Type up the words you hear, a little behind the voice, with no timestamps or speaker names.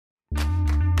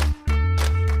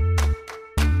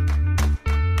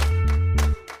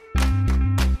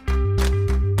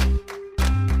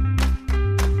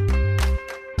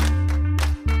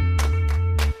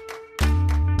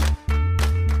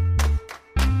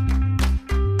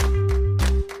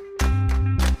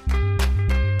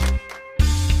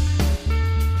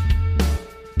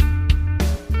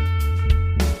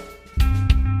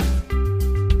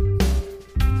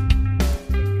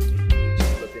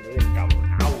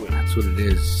That's what it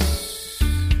is.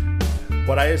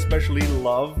 What I especially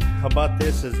love about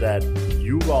this is that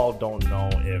you all don't know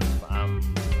if I'm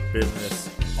business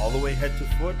all the way head to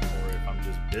foot or if I'm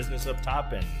just business up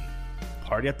top and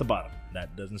party at the bottom.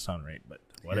 That doesn't sound right, but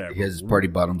whatever. He has his party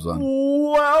bottoms on.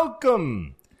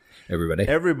 Welcome,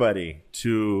 everybody,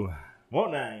 to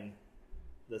Vote 9,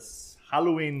 this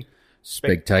Halloween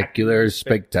spectacular.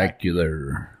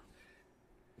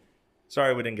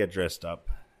 Sorry we didn't get dressed up.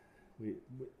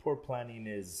 Poor planning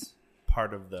is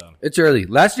part of the... It's early.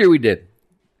 Last year we did.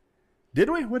 Did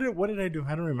we? What did I do?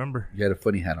 I don't remember. You had a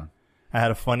funny hat on. I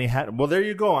had a funny hat. Well, there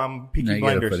you go. I'm Peaky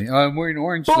Blinders. I'm wearing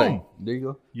orange. Boom! There you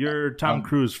go. You're Tom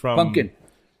Cruise from... Pumpkin.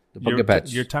 The Pumpkin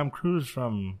Patch. You're Tom Cruise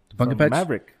from Pumpkin Patch?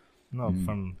 Maverick. No,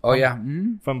 from... Oh, yeah.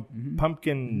 From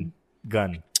Pumpkin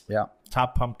Gun. Yeah.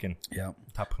 Top Pumpkin. Yeah.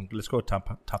 Top Pumpkin. Let's go top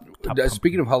Pumpkin.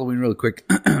 Speaking of Halloween really quick.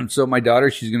 So my daughter,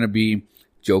 she's going to be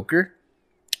Joker.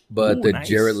 But Ooh, the nice.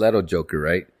 Jared Leto Joker,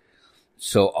 right?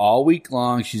 So all week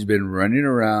long, she's been running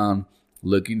around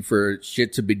looking for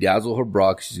shit to bedazzle her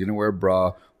bra. She's going to wear a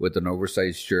bra with an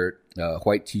oversized shirt,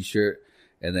 white t-shirt,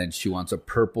 and then she wants a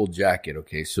purple jacket,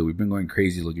 okay? So we've been going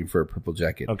crazy looking for a purple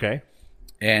jacket. Okay.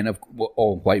 And,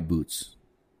 white boots.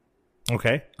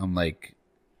 Okay. I'm like,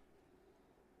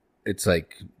 it's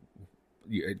like...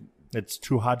 It's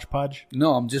too hodgepodge?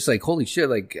 No, I'm just like, holy shit,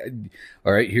 like,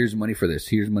 all right, here's money for this.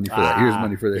 Here's money for that. Here's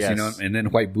money for this, yes. you know? And then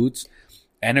white boots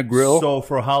and a grill. So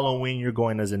for Halloween, you're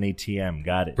going as an ATM.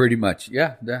 Got it. Pretty much.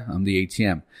 Yeah, I'm the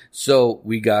ATM. So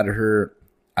we got her,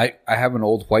 I have an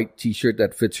old white t-shirt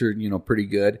that fits her, pretty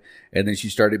good. And then she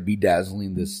started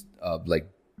bedazzling this,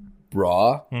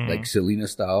 bra, like Selena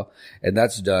style. And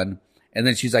that's done. And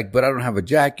then she's like, but I don't have a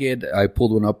jacket. I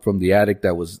pulled one up from the attic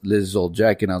that was Liz's old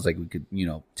jacket. And I was like, we could,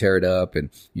 tear it up and,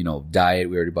 dye it.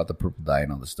 We already bought the purple dye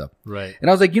and all this stuff. Right. And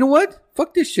I was like, you know what?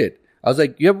 Fuck this shit. I was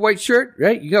like, you have a white shirt,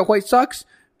 right? You got white socks?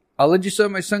 I'll lend you some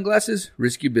of my sunglasses.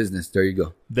 Risky business. There you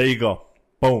go. There you go.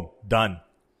 Boom. Done.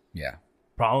 Yeah.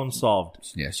 Problem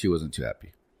solved. Yeah, she wasn't too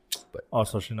happy. But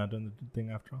so she's not doing the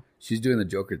thing after all? She's doing the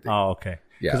Joker thing. Oh, okay.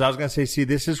 Yeah. Because I was going to say, see,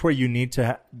 this is where you need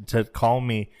to call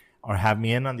me or have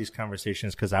me in on these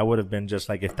conversations, because I would have been just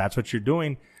like, if that's what you're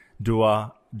doing, do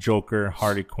a Joker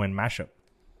Harley Quinn mashup.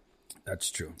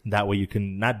 That's true. That way you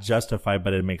can not justify,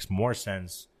 but it makes more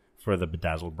sense for the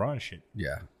bedazzled bra and shit.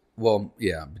 Yeah. Well,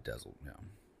 yeah, bedazzled. Yeah.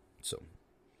 So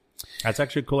that's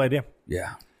actually a cool idea.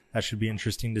 Yeah. That should be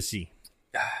interesting to see.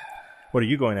 What are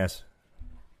you going as?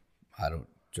 I don't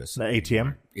just the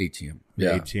ATM. ATM. The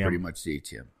Yeah, ATM. pretty much the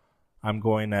ATM. I'm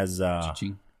going as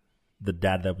Cha-ching. the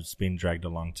dad that was being dragged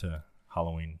along to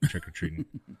Halloween trick-or-treating.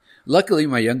 Luckily,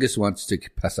 my youngest wants to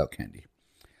pass out candy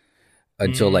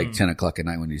until like 10 o'clock at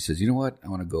night when he says, you know what? I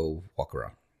want to go walk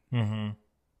around. Mm-hmm.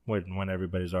 When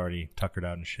everybody's already tuckered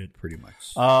out and shit. Pretty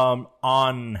much.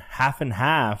 On Half and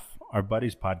Half, our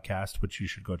buddy's podcast, which you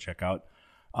should go check out,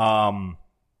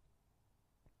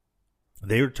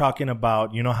 they were talking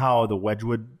about, how the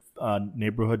Wedgwood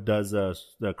neighborhood does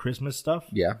the Christmas stuff?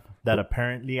 Yeah. That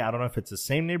apparently, I don't know if it's the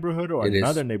same neighborhood or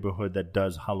another neighborhood that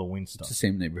does Halloween stuff. It's the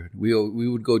same neighborhood. We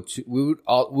would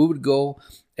go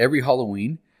every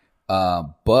Halloween,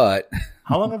 but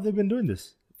how long have they been doing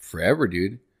this? Forever,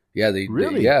 dude. Yeah,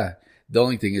 really. Yeah. The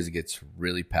only thing is, it gets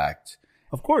really packed.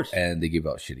 Of course. And they give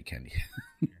out shitty candy.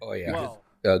 Oh yeah,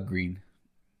 well, green.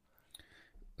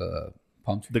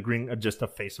 Palm tree. The green, just a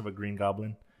face of a green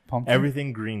goblin. Palm tree?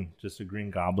 Everything green, just a green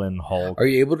goblin, Hulk. Are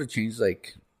you able to change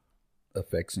like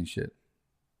effects and shit?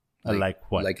 Like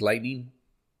what? Like lightning?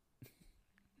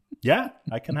 Yeah,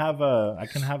 I can have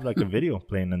like a video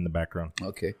playing in the background.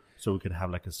 Okay. So we could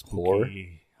have like a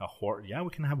spooky horror. Yeah, we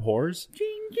can have horrors.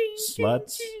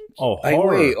 Sluts. Oh,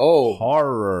 horror.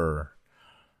 Horror.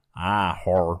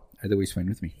 Horror. Either way's fine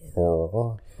with me.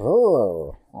 All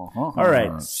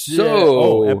right.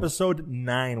 So episode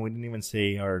 9. We didn't even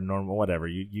say our normal, whatever.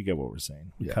 You get what we're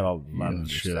saying. We cut a lot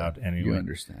of shit out anyway. You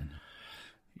understand.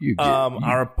 You get,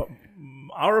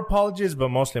 our apologies, but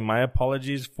mostly my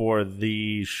apologies for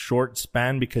the short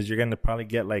span, because you're going to probably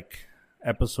get like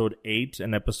episode 8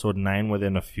 and episode 9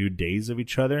 within a few days of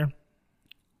each other.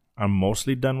 I'm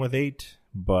mostly done with 8,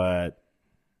 but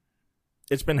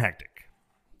it's been hectic.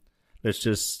 It's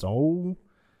just I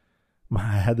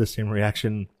had the same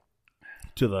reaction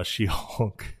to the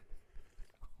She-Hulk.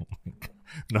 Oh my God.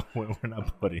 No, we're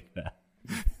not putting that.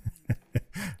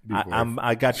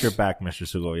 I got your back, Mr.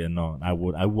 Segovia. No, I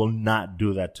will not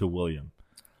do that to William.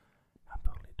 I'm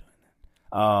totally doing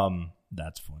that.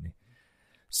 That's funny.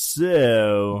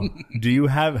 So, do you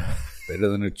have better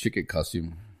than a chicken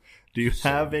costume? Do you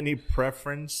have any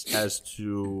preference as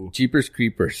to Jeepers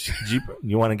Creepers?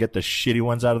 You want to get the shitty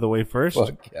ones out of the way first?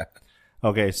 Fuck yeah.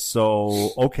 Okay,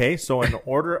 so in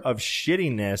order of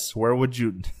shittiness, where would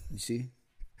you You see?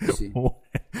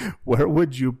 where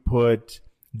would you put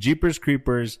Jeepers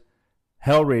Creepers,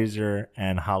 Hellraiser,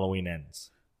 and Halloween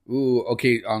Ends? Ooh,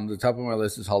 okay. On the top of my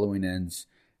list is Halloween Ends,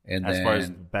 and As then, far as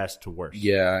best to worst.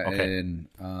 yeah, Okay. and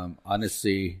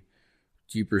honestly,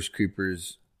 Jeepers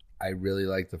Creepers. I really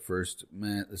like the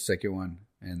second one,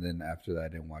 and then after that, I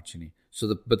didn't watch any.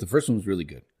 But the first one was really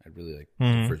good. I really like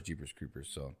the first Jeepers Creepers.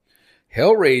 So,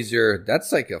 Hellraiser,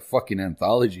 that's like a fucking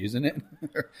anthology, isn't it?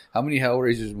 How many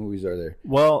Hellraisers movies are there?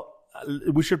 Well,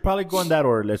 we should probably go in that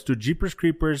order. Let's do Jeepers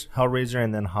Creepers, Hellraiser,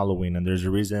 and then Halloween. And there's a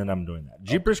reason I'm doing that.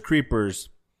 Jeepers Creepers,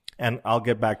 and I'll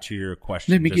get back to your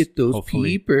question. Let me Just get those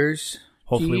hopefully, peepers.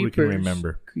 Hopefully we can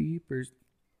remember. Creepers.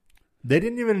 They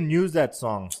didn't even use that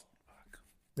song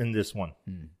in this one.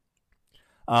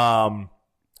 I'm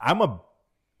a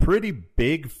pretty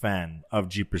big fan of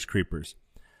Jeepers Creepers.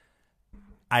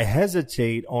 I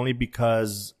hesitate only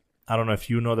because I don't know if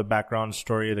you know the background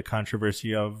story of the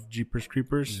controversy of Jeepers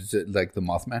Creepers. Is it like the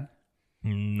Mothman?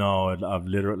 No, of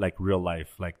literal, like real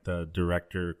life, like the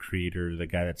director, creator, the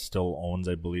guy that still owns,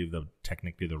 I believe,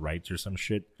 technically the rights or some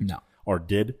shit. No. Or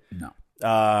did. No.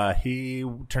 He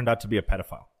turned out to be a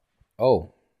pedophile.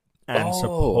 Oh. And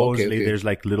supposedly okay. there's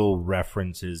like little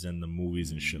references in the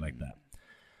movies and shit like that.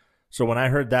 So when I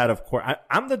heard that, of course,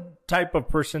 I'm the type of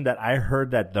person that I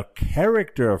heard that the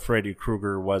character of Freddy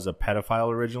Krueger was a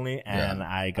pedophile originally, and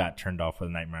I got turned off with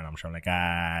Nightmare on Elm Street. I'm like,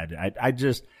 I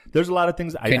just, there's a lot of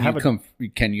things.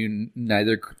 Can you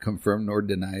neither confirm nor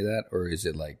deny that, or is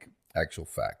it like actual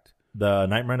fact? The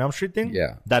Nightmare on Elm Street thing?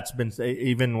 Yeah. That's been,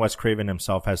 even Wes Craven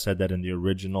himself has said that in the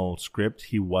original script,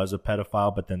 he was a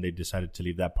pedophile, but then they decided to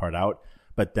leave that part out.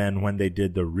 But then when they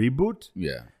did the reboot,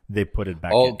 they put it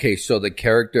back in. Okay, so the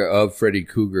character of Freddy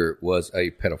Krueger was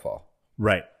a pedophile.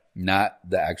 Right. Not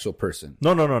the actual person.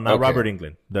 No, not Robert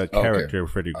Englund, the character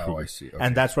of Freddy Krueger. Oh, I see. Okay.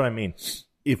 And that's what I mean.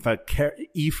 If a character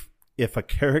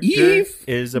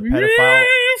is a pedophile,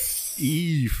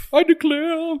 I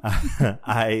declare.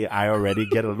 I already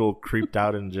get a little creeped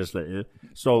out and just like,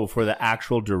 so for the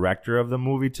actual director of the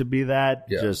movie to be that,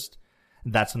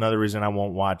 that's another reason I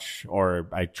won't watch, or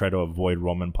I try to avoid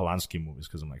Roman Polanski movies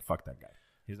because I'm like, fuck that guy.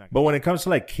 He's not. But when it comes to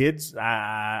like kids,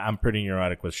 I'm pretty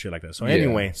neurotic with shit like that. So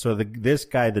anyway, so this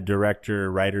guy, the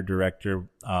writer-director,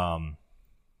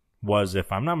 was,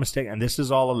 if I'm not mistaken, and this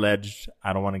is all alleged,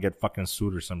 I don't want to get fucking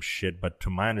sued or some shit, but to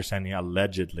my understanding,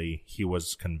 allegedly, he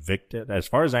was convicted. As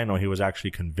far as I know, he was actually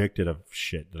convicted of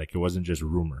shit. Like, it wasn't just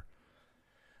rumor.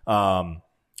 But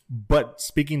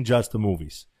speaking just the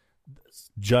movies,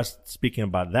 just speaking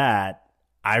about that,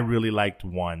 I really liked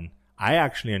 1. I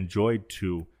actually enjoyed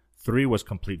 2. 3 was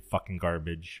complete fucking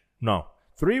garbage. No,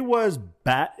 3 was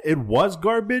bad. It was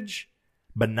garbage,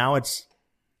 but now it's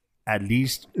at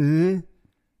least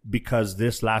because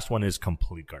this last one is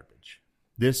complete garbage.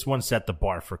 This one set the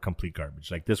bar for complete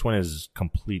garbage. Like, this one is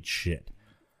complete shit.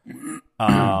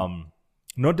 No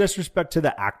disrespect to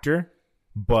the actor,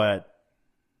 but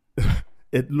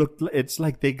it's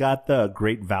like they got the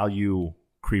great value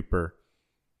creeper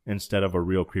instead of a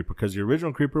real creeper, because the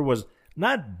original creeper was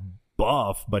not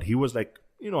buff, but he was like,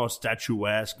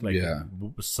 statuesque, like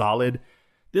solid.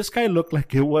 This guy looked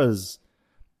like it was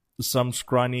some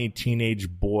scrawny teenage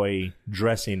boy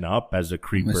dressing up as a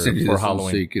creeper for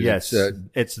Halloween. Yes,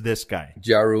 it's this guy,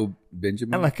 Jaru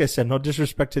Benjamin. And like I said, no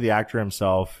disrespect to the actor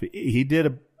himself, he did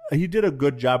a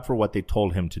good job for what they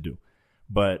told him to do,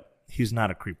 but he's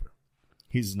not a creeper.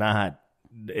 He's not.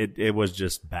 It was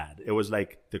just bad. It was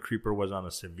like the creeper was on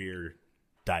a severe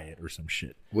diet or some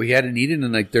shit. Well, he hadn't eaten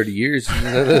in like 30 years.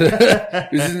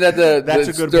 Isn't that that's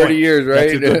a good 30 point. Years,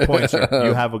 right? That's a good point, sir.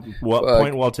 You have a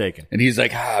point well taken. And he's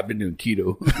like, I've been doing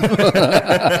keto.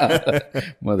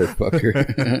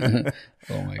 Motherfucker.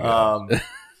 Oh my God.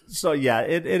 So yeah,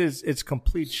 it's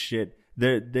complete shit.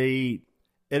 It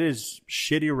is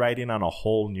shitty writing on a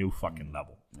whole new fucking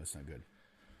level. That's not good.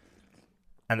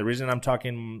 And the reason I'm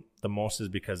talking the most is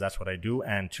because that's what I do.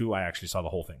 And 2, I actually saw the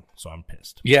whole thing. So I'm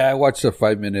pissed. Yeah, I watched a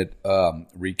 5-minute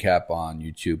recap on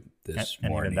YouTube this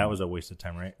morning. And that was a waste of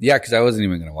time, right? Yeah, because I wasn't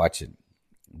even going to watch it.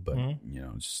 But,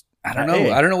 just, I don't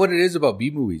know. I don't know what it is about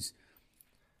B movies.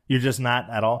 You're just not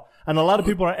at all. And a lot of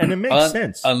people are, and it makes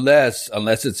sense. Unless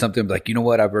it's something like, you know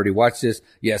what, I've already watched this.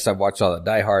 Yes, I've watched all the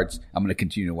Die Hards. I'm going to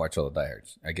continue to watch all the Die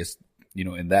Hards. I guess,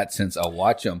 in that sense, I'll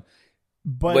watch them.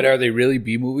 But are they really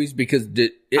B movies? Because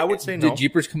I would say no. Did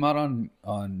Jeepers come out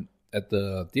on at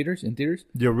the theaters? In theaters?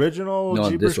 The original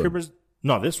Jeepers Creepers?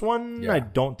 No, this one I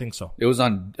don't think so. It was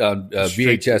on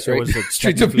VHS, right? It was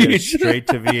straight to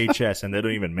VHS, and they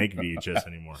don't even make VHS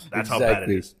anymore. That's how bad it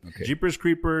is. Okay. Jeepers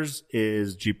Creepers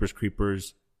is Jeepers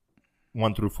Creepers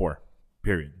 1 through 4.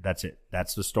 Period. That's it.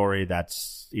 That's the story.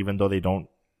 That's, even though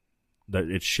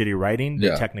it's shitty writing,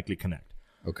 they technically connect.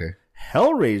 Okay.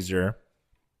 Hellraiser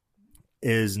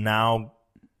has now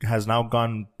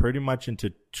gone pretty much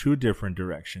into 2 different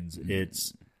directions.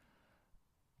 It's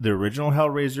the original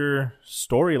Hellraiser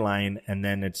storyline, and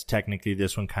then it's technically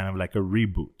this one kind of like a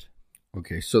reboot.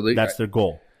 Okay, so that's their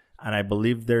goal. And I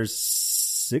believe there's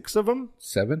 6 of them.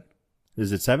 7?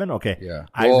 Is it 7? Okay. Yeah.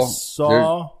 I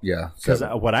saw... Yeah, because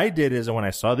what I did is when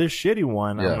I saw this shitty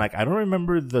one, I'm like, I don't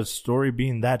remember the story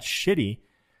being that shitty.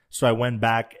 So I went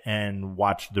back and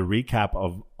watched the recap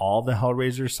of all the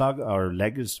Hellraiser saga or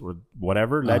Legacy or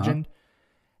whatever, Legend.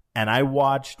 And I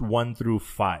watched 1 through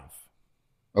 5.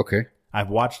 Okay. I've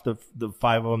watched the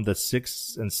 5 of them. The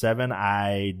 6 and 7,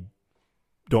 I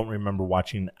don't remember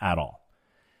watching at all.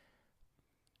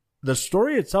 The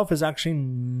story itself is actually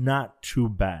not too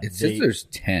bad. It says there's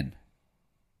 10.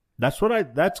 That's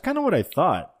kind of what I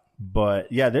thought.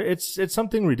 But yeah, it's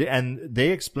something ridiculous. And they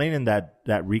explain in that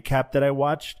recap that I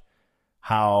watched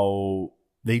how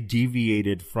they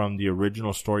deviated from the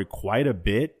original story quite a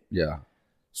bit. Yeah.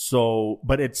 So,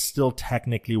 but it's still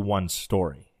technically one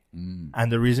story.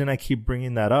 And the reason I keep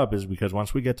bringing that up is because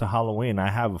once we get to Halloween, I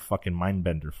have a fucking mind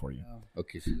bender for you.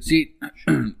 Okay. See,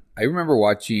 I remember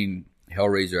watching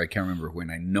Hellraiser. I can't remember when.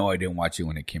 I know I didn't watch it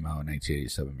when it came out in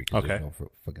 1987 because there's no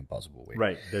fucking possible way.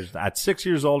 Right. At 6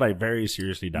 years old, I very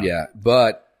seriously doubted. Yeah,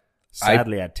 but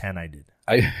sadly, at 10, I did.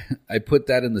 I put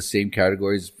that in the same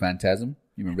category as Phantasm.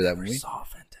 You remember that movie? I saw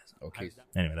Phantasm. Okay.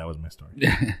 Anyway, that was my story.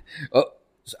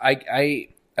 So I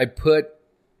put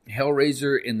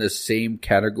Hellraiser in the same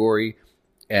category,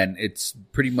 and it's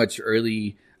pretty much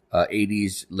early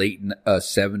 80s, late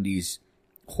 70s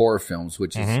horror films,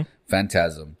 which is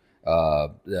Phantasm,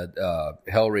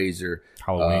 Hellraiser,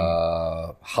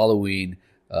 Halloween,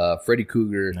 Freddy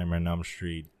Krueger, Nightmare on Elm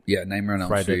Street. Yeah, Nightmare on Elm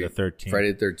Friday Street. the 13th.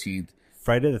 Friday the 13th.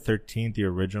 Friday the 13th, the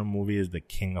original movie, is the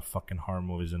king of fucking horror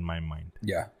movies in my mind.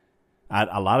 Yeah.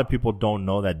 A lot of people don't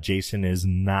know that Jason is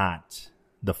not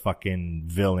the fucking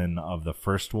villain of the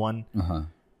first one.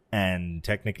 And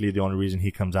technically the only reason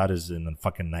he comes out is in a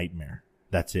fucking nightmare.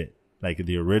 That's it. Like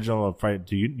the original of Friday.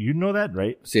 Do you know that,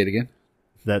 right? Say it again.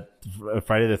 That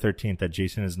Friday the 13th, that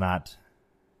Jason is not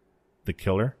the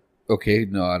killer. Okay,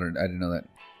 no, I didn't know that.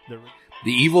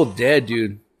 The Evil Dead,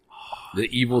 dude. The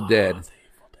Evil Dead.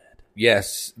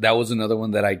 Yes, that was another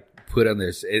one that I put on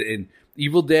this. And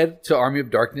Evil Dead to Army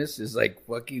of Darkness is like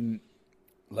fucking,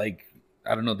 like,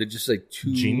 I don't know. They're just like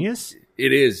too genius.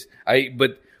 It is.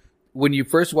 But when you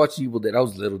first watched Evil Dead, I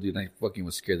was little, dude, and I fucking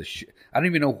was scared of shit. I don't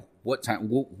even know what time,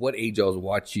 what age I was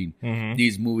watching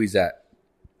these movies at.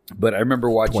 But I remember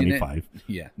watching 25. it.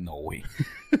 Yeah, no way.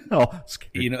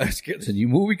 Scared. You know, there's a new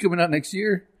movie coming out next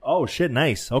year. Oh shit!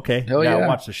 Nice. Okay. Hell yeah. I'll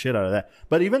watch the shit out of that.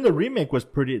 But even the remake was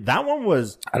pretty. That one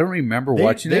was. I don't remember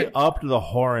watching it. They upped the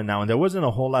horror in that one. There wasn't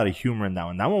a whole lot of humor in that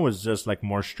one. That one was just like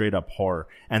more straight up horror.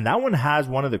 And that one has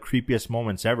one of the creepiest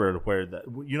moments ever, where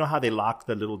you know how they lock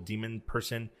the little demon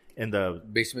person in the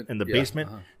basement. Basement.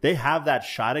 They have that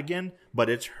shot again, but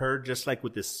it's her just like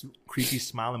with this creepy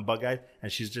smile and bug eyes, and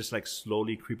she's just like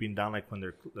slowly creeping down, like when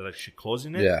they're like she's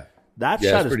closing it. Yeah. That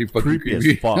shot is creepy as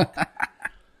fuck.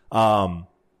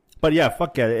 But yeah,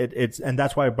 fuck yeah. It's and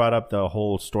that's why I brought up the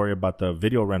whole story about the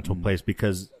video rental place,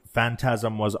 because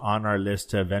Phantasm was on our list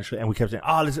to eventually, and we kept saying,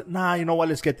 you know what,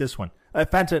 let's get this one.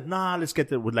 Phantasm, let's get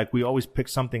that. Like we always pick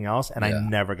something else, and I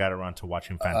never got around to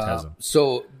watching Phantasm.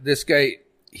 So this guy,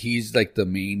 he's like the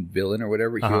main villain or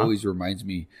whatever. He always reminds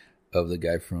me of the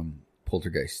guy from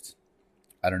Poltergeist.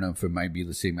 I don't know if it might be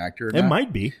the same actor or not. It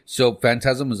might be. So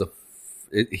Phantasm is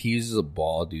he uses a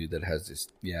ball, dude, that has this.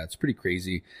 Yeah, it's pretty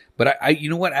crazy. But I you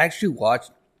know what? I actually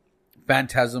watched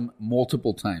Phantasm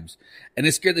multiple times, and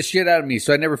it scared the shit out of me.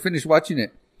 So I never finished watching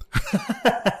it.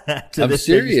 I'm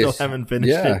serious. You still haven't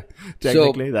finished it.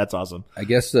 Technically, so, that's awesome. I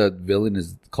guess the villain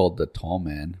is called the Tall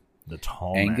Man. The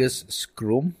Tall Angus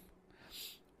Scrum.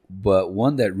 But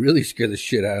one that really scared the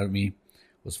shit out of me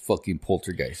was fucking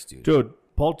Poltergeist, dude. Dude,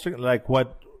 like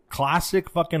what classic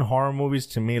fucking horror movies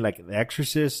to me, like The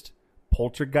Exorcist,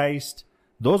 Poltergeist,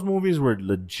 those movies were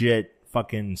legit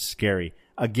fucking scary.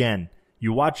 Again,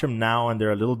 you watch them now and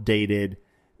they're a little dated.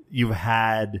 You've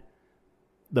had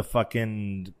the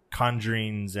fucking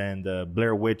Conjurings and the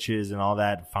Blair Witches and all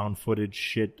that found footage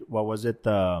shit. What was it?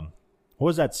 What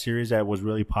was that series that was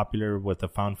really popular with the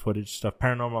found footage stuff?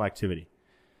 Paranormal Activity.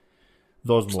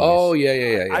 Those movies. Oh,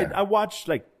 yeah. I watched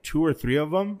like 2 or 3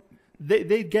 of them.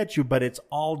 They get you, but it's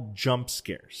all jump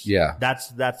scares. Yeah.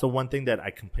 That's the one thing that I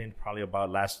complained probably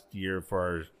about last year for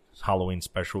our Halloween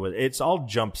special. It's all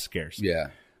jump scares. Yeah.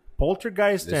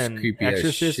 Poltergeist and creepy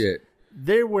Exorcist. shit.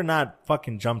 they were not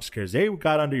fucking jump scares. They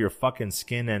got under your fucking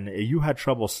skin, and you had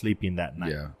trouble sleeping that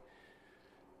night. Yeah.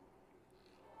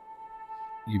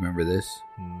 You remember this?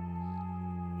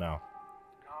 No.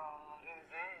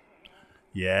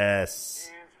 Yes.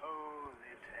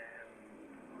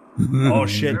 Oh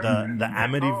shit! The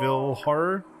Amityville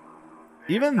horror.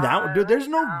 Even that, dude. There's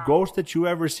no ghost that you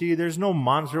ever see. There's no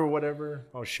monster or whatever.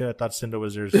 Oh shit! I thought Cinda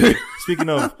was there. Speaking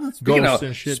of ghosts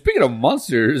and shit. Speaking of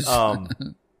monsters,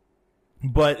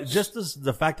 but just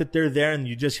the fact that they're there and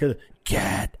you just hear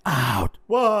 "Get out!"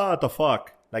 What the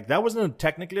fuck? Like that wasn't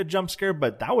technically a jump scare,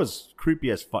 but that was creepy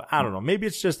as fuck. I don't know. Maybe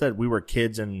it's just that we were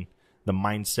kids and the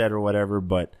mindset or whatever.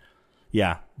 But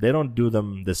yeah, they don't do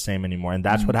them the same anymore, and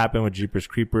that's what happened with Jeepers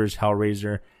Creepers,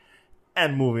 Hellraiser,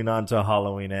 and moving on to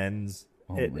Halloween Ends.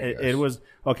 It was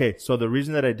okay. So the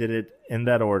reason that I did it in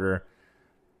that order.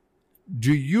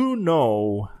 Do you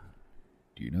know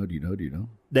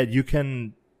that you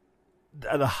can?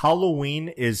 The Halloween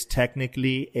is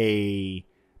technically a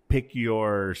pick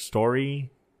your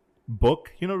story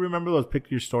book. You know, remember those pick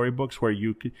your story books where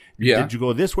you could, did you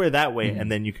go this way, that way,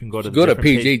 and then you can go to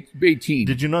page 18.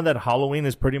 Did you know that Halloween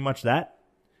is pretty much that?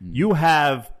 You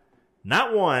have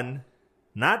not one,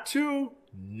 not two,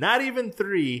 not even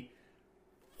three,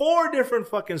 4 different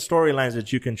fucking storylines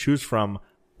that you can choose from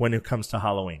when it comes to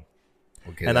Halloween.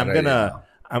 Okay,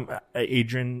 and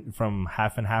Adrian from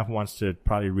Half and Half wants to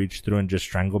probably reach through and just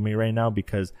strangle me right now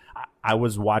because I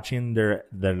was watching their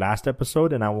last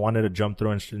episode and I wanted to jump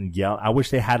through and yell. I wish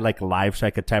they had like live so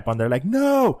I could type on there like,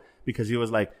 no, because he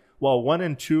was like, well, 1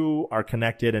 and 2 are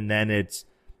connected and then it's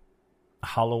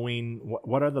Halloween.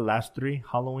 What are the last 3?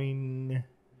 Halloween.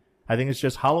 I think it's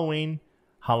just Halloween,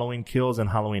 Halloween Kills, and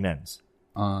Halloween Ends.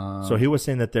 So he was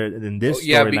saying that there in this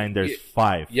storyline there's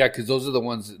 5. Yeah, because those are the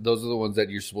ones that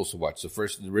you're supposed to watch. So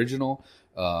first the original,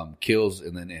 Kills,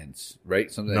 and then Ends, right?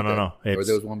 Something like that. No. Or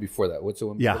there was one before that. What's the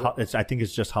one? Yeah, I think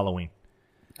it's just Halloween.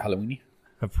 Halloween,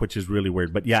 which is really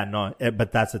weird. But yeah, no.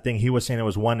 But that's the thing. He was saying it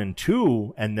was 1 and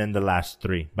 2, and then the last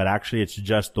 3. But actually, it's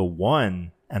just the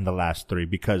 1 and the last 3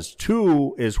 because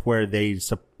 2 is where they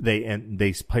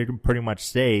pretty much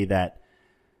say that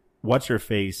what's her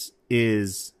face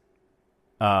is.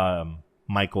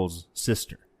 Michael's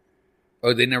sister.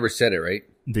 Oh, they never said it, right?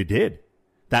 They did.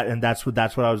 That's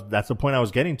the point I was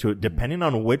getting to. Depending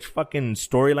on which fucking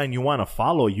storyline you want to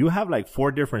follow, you have like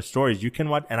 4 different stories you can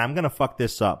watch, and I'm gonna fuck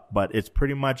this up, but it's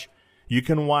pretty much you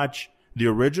can watch the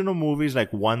original movies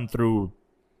like 1 through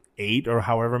 8 or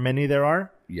however many there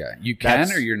are. Yeah, you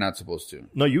can or you're not supposed to.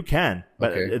 No, you can,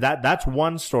 but okay. That's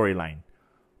one storyline.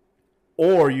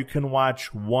 Or you can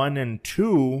watch 1 and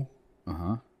 2.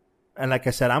 And like I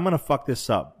said, I'm going to fuck this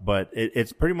up, but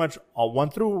it's pretty much 1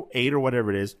 through 8 or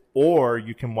whatever it is. Or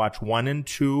you can watch 1 and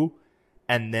 2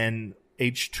 and then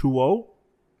H2O.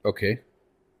 Okay.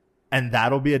 And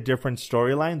that'll be a different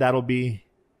storyline. That'll be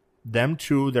them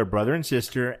two, their brother and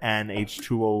sister, and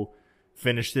H2O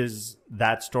finishes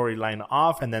that storyline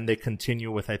off. And then they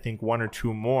continue with, I think, 1 or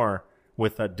 2 more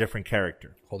with a different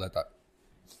character. Hold that thought.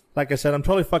 Like I said, I'm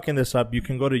totally fucking this up. You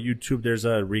can go to YouTube. There's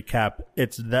a recap.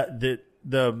 It's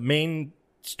the main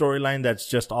storyline that's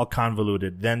just all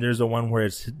convoluted. Then there's the one where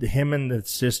it's him and the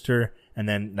sister, and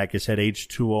then, like I said,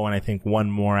 H2O, and I think 1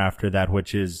 more after that,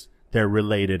 which is they're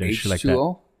related and H2O? shit like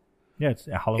that. Yeah, it's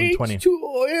Halloween 20.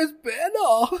 H2O is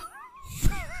better.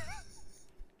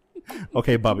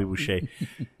 Okay, Bobby Boucher.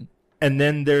 And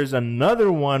then there's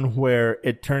another one where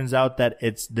it turns out that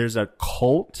there's a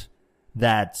cult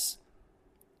that's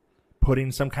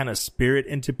putting some kind of spirit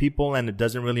into people, and it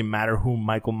doesn't really matter who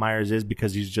Michael Myers is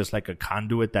because he's just like a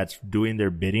conduit that's doing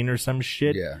their bidding or some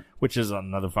shit. Yeah. Which is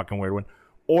another fucking weird one.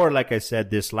 Or like I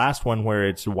said, this last one where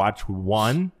it's watch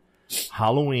 1,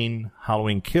 Halloween,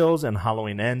 Halloween Kills, and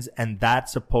Halloween Ends, and that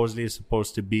supposedly is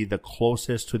supposed to be the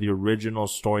closest to the original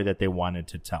story that they wanted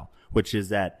to tell, which is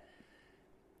that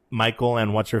Michael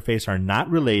and What's-Her-Face are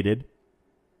not related.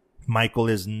 Michael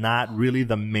is not really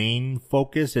the main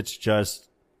focus. It's just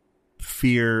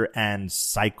fear and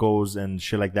psychos and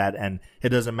shit like that, and it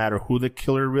doesn't matter who the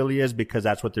killer really is because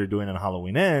that's what they're doing in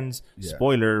Halloween Ends. Yeah.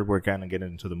 Spoiler, we're kind of getting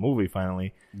into the movie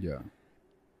finally. Yeah,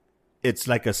 it's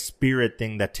like a spirit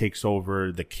thing that takes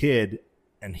over the kid,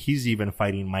 and he's even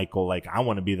fighting Michael like, I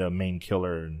want to be the main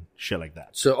killer and shit like that.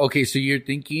 So okay, so you're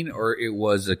thinking, or it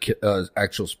was a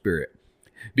actual spirit?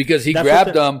 Because he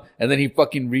grabbed them and then he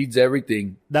fucking reads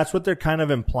everything. That's what they're kind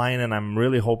of implying, and I'm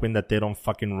really hoping that they don't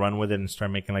fucking run with it and start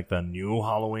making like the new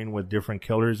Halloween with different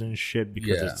killers and shit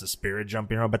because it's the spirit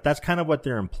jumping around. But that's kind of what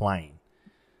they're implying.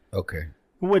 Okay.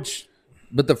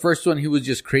 But the first one, he was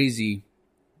just crazy,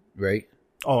 right?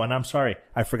 Oh, and I'm sorry.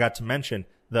 I forgot to mention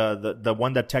The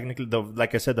one that technically,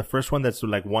 like I said, the first one that's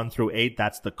like 1 through 8,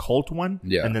 that's the cult one.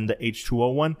 Yeah. And then the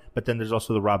H2O one. But then there's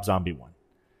also the Rob Zombie one.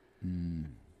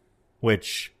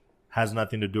 Which has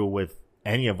nothing to do with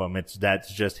any of them.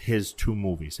 That's just his 2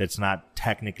 movies. It's not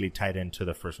technically tied into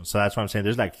the first one. So that's why I'm saying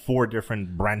there's like 4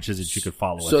 different branches that you could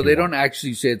follow. So they don't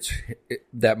actually say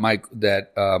that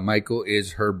Michael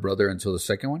is her brother until the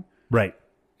second one? Right.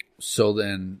 So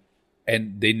then,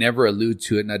 and they never allude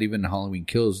to it, not even in Halloween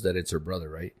Kills, that it's her brother,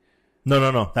 right?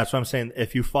 No. That's what I'm saying.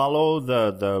 If you follow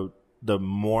the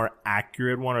more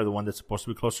accurate one, or the one that's supposed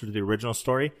to be closer to the original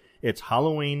story, it's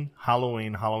Halloween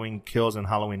Kills, and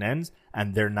Halloween Ends,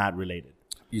 and they're not related.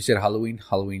 You said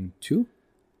Halloween 2?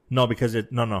 No, because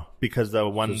because the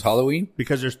one... So it's Halloween?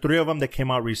 Because there's 3 of them that came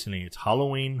out recently. It's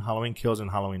Halloween Kills, and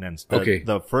Halloween Ends.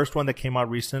 The first one that came out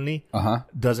recently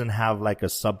doesn't have like a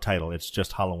subtitle. It's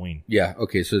just Halloween. Yeah,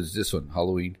 okay, so it's this one,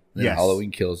 Halloween, then Halloween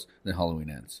Kills, then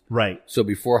Halloween Ends. Right. So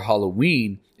before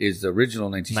Halloween is the original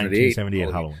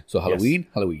 1978 Halloween. So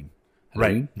Halloween.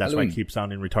 Right. That's Halloween. why I keep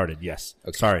sounding retarded. Yes.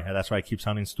 Okay. Sorry. That's why I keep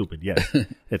sounding stupid. Yes.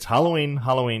 It's Halloween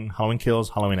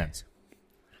Kills, Halloween Ends.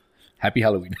 Happy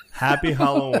Halloween. Happy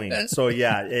Halloween. So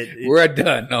yeah, we're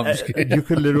done. No, I'm just kidding. You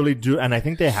could literally do, and I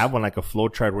think they have one like a flow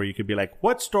chart where you could be like,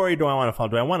 what story do I want to follow?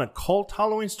 Do I want a cult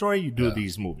Halloween story? You do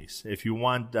these movies. If you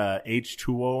want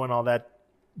H2O and all that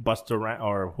Buster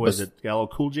or who is it, LL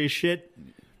Cool J shit,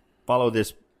 follow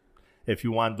this. If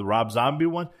you want the Rob Zombie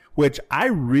one, which I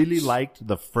really liked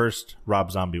the first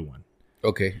Rob Zombie one.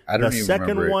 Okay, I don't even remember.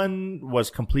 The second one was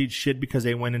complete shit because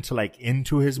they went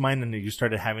into his mind and you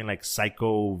started having like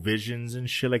psycho visions and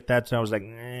shit like that. So I was like,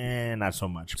 not so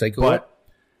much. Psycho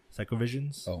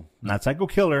visions? Oh, not Psycho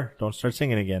Killer. Don't start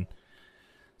singing again.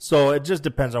 So it just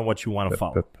depends on what you want to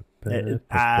follow.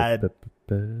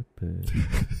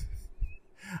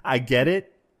 I get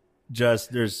it.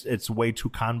 Just it's way too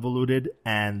convoluted,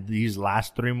 and these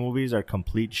last 3 movies are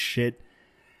complete shit.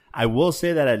 I will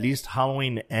say that at least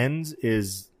Halloween Ends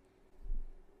is,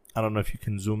 I don't know if you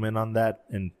can zoom in on that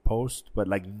in post, but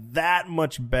like that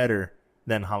much better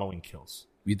than Halloween Kills.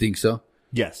 You think so?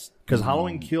 Yes, because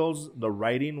Halloween Kills, the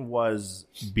writing was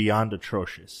beyond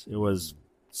atrocious. It was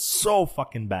so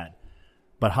fucking bad.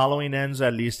 But Halloween Ends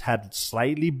at least had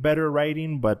slightly better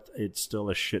writing, but it's still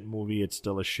a shit movie. It's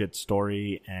still a shit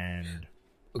story, and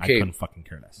I couldn't fucking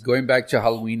care less. Going back to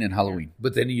Halloween and Halloween.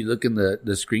 But then you look in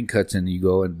the screen cuts and you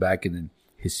go and back and then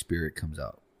his spirit comes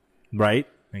out. Right?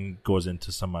 And goes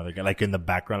into some other guy. Like in the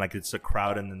background, like it's a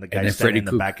crowd and then the guy standing in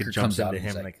the back and jumps into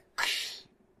him like,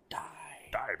 die,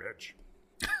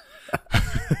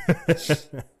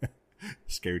 bitch.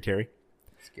 Scary Terry.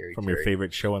 From your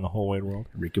favorite show in the whole wide world.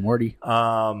 Rick and Morty.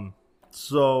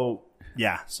 So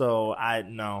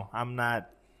I'm not.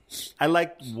 I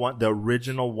liked the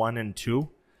original 1 and 2.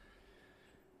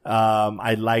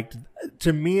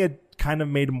 To me, it kind of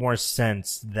made more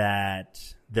sense that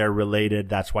they're related.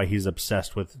 That's why he's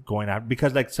obsessed with going out.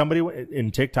 Because like somebody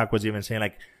in TikTok was even saying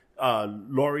like,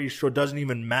 Laurie's show doesn't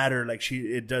even matter. Like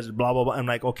it does blah, blah, blah. I'm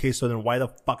like, okay, so then why the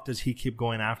fuck does he keep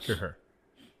going after her?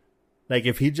 Like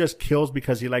if he just kills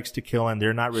because he likes to kill and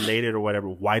they're not related or whatever,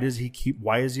 why is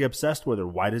he obsessed with her?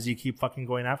 Why does he keep fucking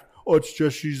going after? Oh, it's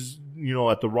just she's,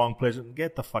 at the wrong place.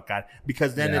 Get the fuck out.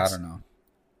 Because then it's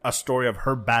a story of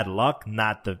her bad luck,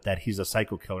 not that he's a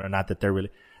psycho killer, not that they're really.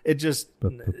 It's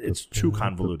too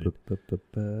convoluted.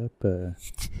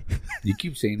 You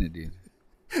keep saying it, dude.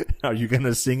 Are you going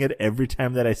to sing it every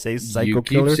time that I say psycho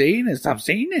killer? You keep saying it. Stop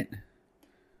saying it.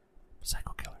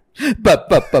 Psycho killer. So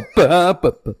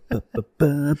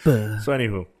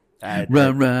anywho,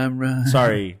 run.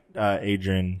 Sorry,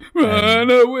 Adrian.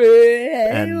 Run away.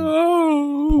 And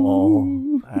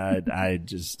Paul, I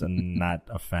just am not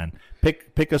a fan.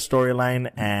 Pick a storyline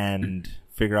and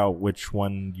figure out which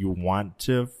one you want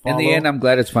to follow. In the end, I'm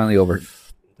glad it's finally over.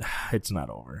 It's not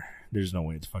over. There's no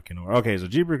way it's fucking over. Okay, so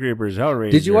Jeepers Creepers,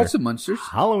 Hellraiser. Did you watch the Munsters?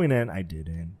 Halloween End? I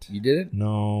didn't. You didn't?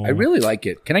 No. I really like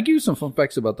it. Can I give you some fun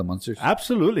facts about the Munsters?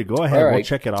 Absolutely. Go ahead. Right. We'll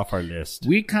check it off our list.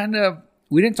 We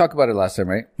didn't talk about it last time,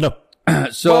 right? No.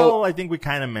 So I think we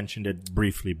kind of mentioned it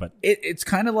briefly, but it's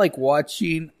kind of like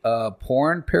watching a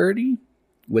porn parody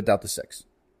without the sex.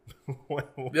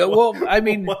 Well, I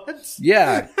mean, what?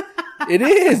 Yeah, it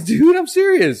is, dude. I'm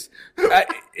serious.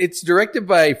 It's directed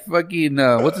by fucking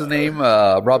what's his name,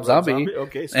 Rob Zombie.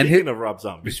 Okay, speaking of Rob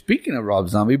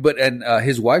Zombie, and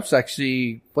his wife's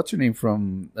actually what's her name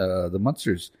from the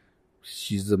Munsters.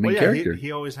 She's the main character.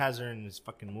 He always has her in his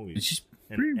fucking movies. And she's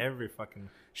every fucking.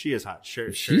 She is hot.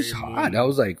 She's hot. I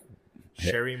was like,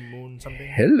 Sherry Moon something.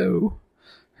 Hello,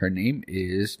 her name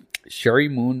is Sherry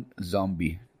Moon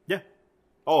Zombie. Yeah.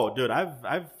 Oh, dude,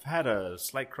 I've had a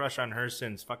slight crush on her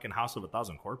since fucking House of a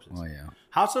Thousand Corpses. Oh yeah.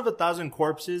 House of a Thousand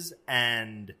Corpses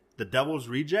and The Devil's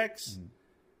Rejects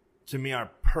to me are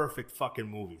perfect fucking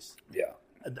movies. Yeah.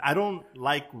 I don't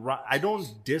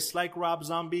dislike Rob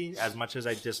Zombie as much as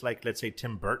I dislike, let's say,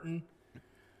 Tim Burton,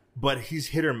 but he's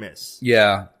hit or miss.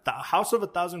 Yeah. The House of a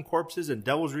Thousand Corpses and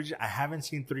Devil's Rejects, I haven't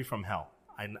seen 3 from Hell.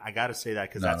 I gotta say that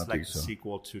because that's like the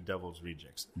sequel to Devil's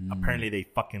Rejects. Apparently they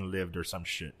fucking lived or some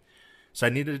shit. So I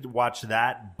needed to watch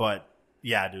that, but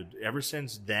yeah, dude, ever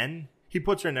since then, he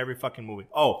puts her in every fucking movie.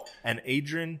 Oh, and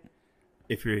Adrian,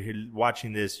 if you're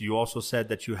watching this, you also said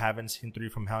that you haven't seen 3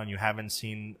 from Hell and you haven't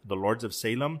seen The Lords of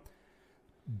Salem.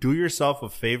 Do yourself a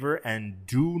favor and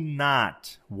do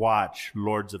not watch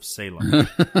Lords of Salem.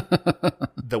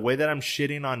 The way that I'm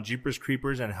shitting on Jeepers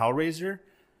Creepers and Hellraiser,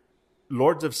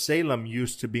 Lords of Salem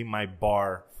used to be my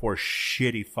bar for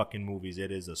shitty fucking movies. It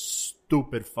is a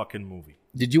stupid fucking movie.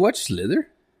 Did you watch Slither?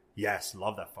 Yes,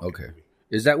 love that fucking movie.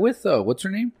 Is that with what's her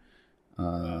name? The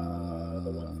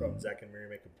one from Zack and Miri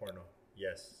Make a Porno.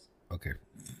 Yes. Okay.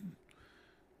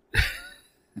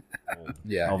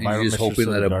 Yeah, Elvira you're just Mistress hoping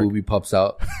of that the a Dark. booby pops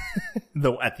out.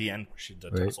 Though at the end, she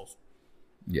does tassels.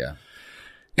 Yeah.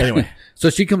 Anyway, So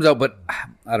she comes out, but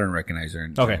I don't recognize her.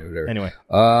 okay. Whatever. Anyway,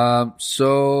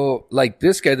 So like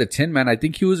this guy, the Tin Man, I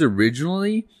think he was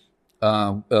originally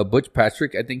Butch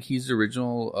Patrick. I think he's the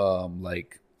original.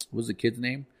 Like, what was the kid's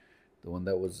name? The one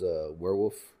that was a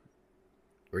werewolf,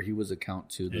 or he was a count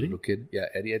to the Eddie? little kid. Yeah,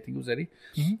 Eddie. I think it was Eddie.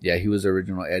 Mm-hmm. Yeah, he was the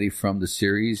original Eddie from the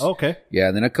series. okay. Yeah,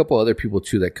 and then a couple other people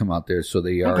too that come out there, so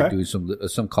they are doing some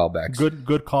callbacks. Good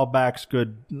callbacks,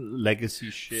 good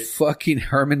legacy shit. Fucking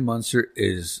Herman Munster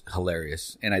is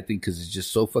hilarious, and I think because it's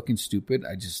just so fucking stupid,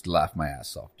 I just laugh my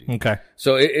ass off, dude. Okay.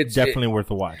 So it's Definitely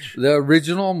worth a watch. the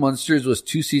original Munsters was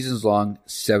 2 seasons long,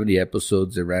 70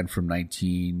 episodes. It ran from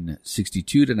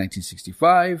 1962 to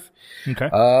 1965.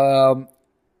 Okay.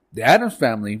 The Addams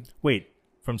Family, Wait,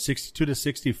 from 62 to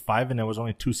 65 and there was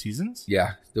only 2 seasons?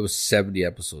 yeah, there was 70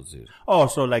 episodes, dude. Oh,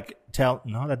 so like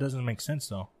no, that doesn't make sense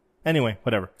though. Anyway,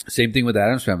 whatever. Same thing with the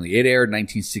Addams Family. It aired in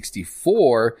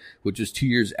 1964, which was 2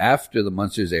 years after the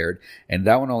Munsters aired, and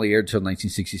that one only aired until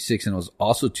 1966, and it was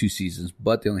also 2 seasons,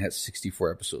 but they only had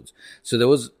 64 episodes. So there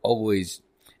was always,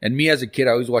 and me as a kid,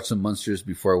 I always watched the Munsters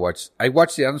before I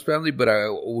watched the Addams Family, but I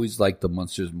always liked the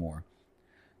Munsters more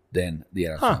than the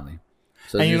Addams Family.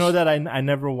 So And you know that I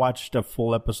never watched a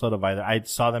full episode of either. I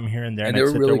saw them here and there, and they I'd were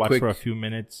sit really there watch quick. for a few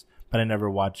minutes, but I never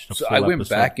watched a So full I episode. went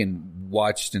back and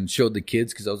watched and showed the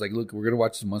kids because I was like, look, we're going to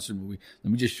watch the Munster movie.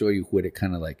 Let me just show you what it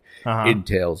kind of like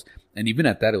entails. And even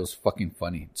at that, it was fucking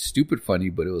funny. Stupid funny,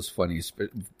 but it was funny.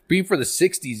 Being for the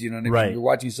 60s, you know what I mean? Right. You're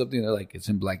watching something that like it's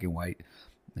in black and white.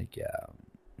 Like, yeah,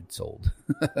 it's old.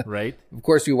 Right? Of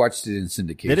course, we watched it in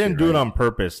syndication. They didn't do it right? on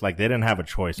purpose. Like, they didn't have a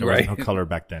choice. There was no color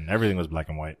back then. Everything was black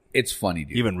and white. It's funny,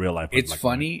 dude. Even real life was It's black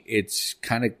funny. It's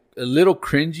kind of a little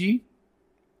cringy,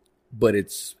 but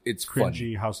it's and white. funny.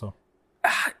 Cringy, how so?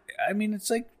 I mean, it's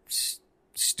like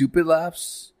stupid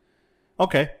laughs.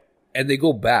 Okay. And they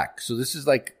go back. So this is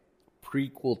like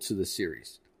prequel to the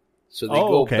series. So they Oh,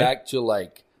 go okay. back to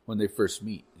like when they first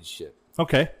meet and shit.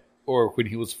 Okay. Or when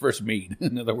he was first made,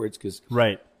 in other words, because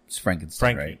Right. it's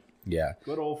Frankenstein, Frankie. right? Yeah.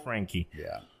 Good old Frankie.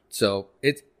 Yeah. So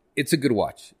it's a good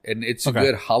watch. And it's a Okay.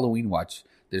 good Halloween watch.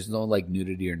 There's no like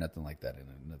nudity or nothing like that in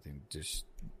it. Nothing. Just,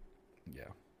 yeah.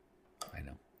 I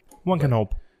know. One can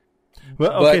hope.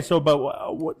 Well, okay, so, but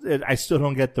I still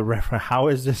don't get the reference. How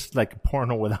is this like a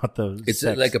porno without the It's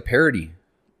sex? like a parody.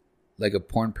 Like a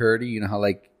porn parody. You know how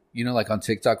like, like on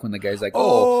TikTok when the guy's like,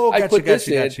 Oh, I gotcha, put this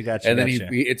gotcha, in. gotcha, and then gotcha.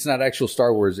 it's not actual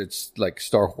Star Wars. It's like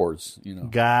Star Wars,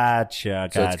 Gotcha.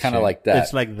 So it's kinda like that.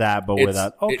 It's like that, but It's-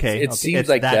 without. it Okay. seems it's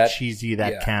like that that. cheesy,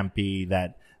 that Yeah. campy,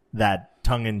 that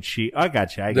tongue in cheek. I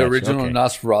gotcha. I The gotcha. original Okay.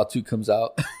 Nosferatu comes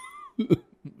out.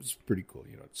 It's pretty cool,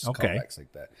 just Okay. callbacks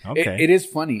like that. Okay. It is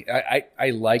funny. I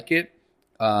like it.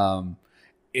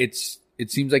 It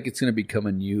seems like it's going to become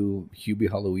a new Hubie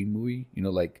Halloween movie,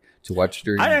 like to watch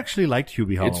during. I actually liked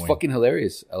Hubie Halloween. It's fucking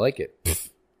hilarious. I like it.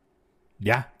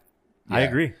 Yeah. I Yeah.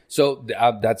 agree. So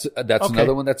that's Okay.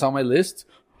 another one that's on my list.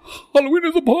 Halloween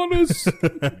is upon us.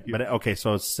 But okay,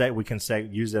 so we can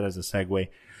use that as a segue.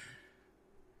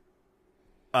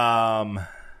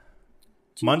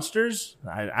 Munsters.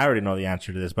 I already know the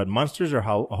answer to this, but Munsters or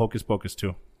Hocus Pocus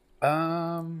 2?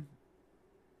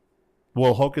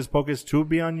 Will Hocus Pocus 2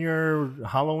 be on your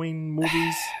Halloween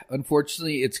movies?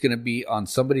 Unfortunately, it's going to be on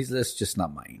somebody's list, just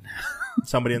not mine.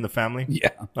 Somebody in the family? Yeah.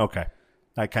 Okay.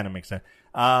 That kind of makes sense.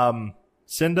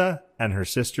 Cinda and her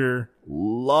sister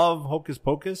love Hocus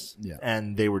Pocus, Yeah.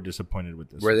 and they were disappointed with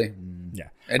this. Were they? Yeah.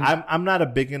 And- I'm not a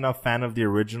big enough fan of the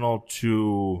original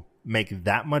to make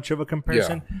that much of a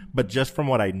comparison. But just from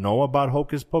what I know about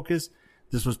Hocus Pocus,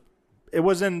 it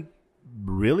wasn't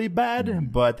really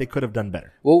bad, but they could have done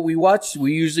better. Well, we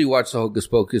usually watch the Hocus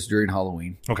Pocus during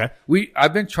Halloween. Okay.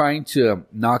 I've been trying to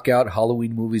knock out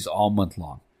Halloween movies all month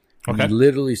long. Okay. I mean,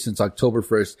 literally since October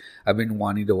 1st, I've been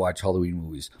wanting to watch Halloween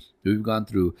movies. We've gone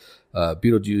through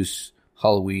Beetlejuice,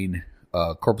 Halloween,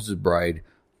 Corpse's Bride,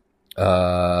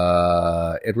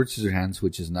 Edward Scissorhands,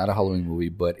 which is not a Halloween movie,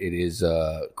 but it is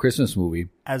a Christmas movie.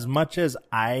 As much as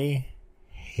I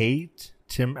hate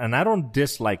Tim, and I don't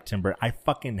dislike Tim Burton, I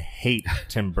fucking hate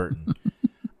Tim Burton.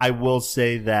 I will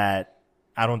say that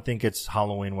I don't think it's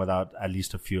Halloween without at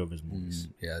least a few of his movies.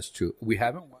 Yeah, it's true. We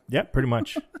haven't watched. Yeah, pretty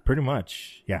much. Pretty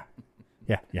much. Yeah.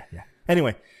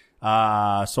 Anyway,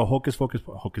 so Hocus Pocus.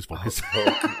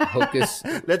 Hocus.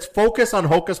 Let's focus on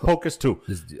Hocus Pocus 2.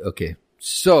 Okay.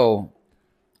 So,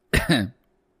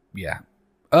 yeah.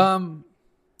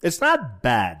 It's not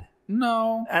bad.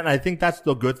 No. And I think that's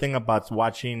the good thing about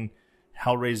watching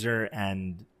Hellraiser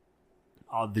and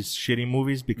all these shitty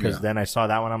movies, because then I saw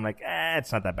that one. I'm like,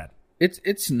 it's not that bad.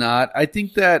 It's not. I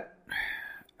think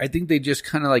they just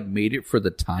kind of like made it for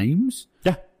the times.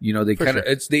 Yeah. You know, they kind of,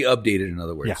 sure. they updated, in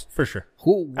other words. Yeah, for sure.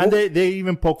 Who, and they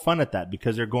even poke fun at that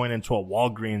because they're going into a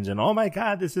Walgreens and, oh my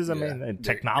God, this is amazing. And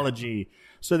technology.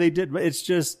 So they did, but it's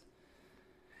just,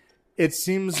 it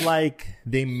seems like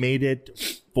they made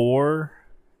it for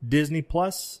Disney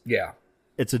Plus. Yeah.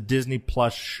 It's a Disney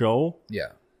Plus show. Yeah.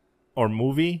 Or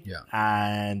movie. Yeah.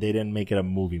 And they didn't make it a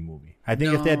movie. I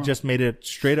think if they had just made it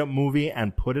straight up movie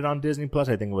and put it on Disney Plus,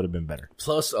 I think it would have been better.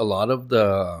 Plus, a lot of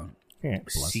the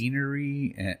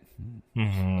scenery and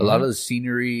a lot of the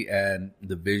scenery and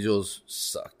the visuals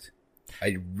sucked.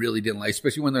 I really didn't like,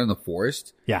 especially when they're in the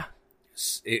forest. Yeah.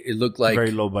 It looked like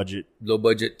very low budget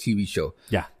TV show.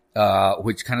 Yeah.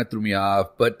 Which kind of threw me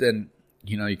off. But then,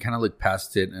 you know, you kind of look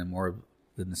past it and more of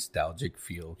the nostalgic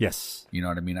feel. Yes. You know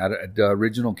what I mean? The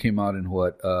original came out in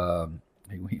what? What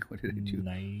did I do?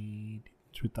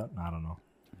 I don't know.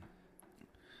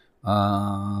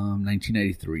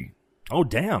 1993. Oh,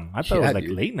 damn. I thought it was like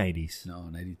dude. late 90s. No,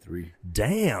 93.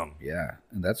 Damn. Yeah.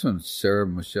 And that's when Sarah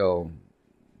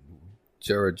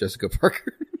Jessica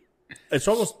Parker. It's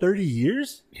almost 30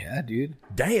 years? Yeah, dude.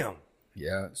 Damn.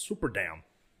 Yeah. Super damn.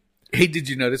 Hey, did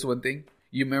you notice one thing?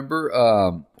 You remember,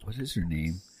 what is her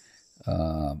name?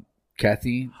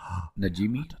 Kathy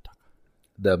Najimy?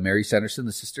 The Mary Sanderson,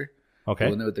 the sister? Okay.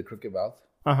 The one with the crooked mouth?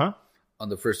 Uh-huh. On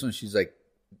the first one, she's like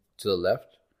to the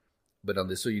left. But on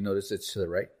this one, you notice it's to the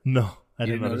right. No, I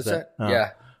You didn't notice that.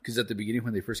 Yeah. Because at the beginning,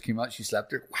 when they first came out, she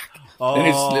slapped her. Whack, and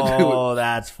it slipped.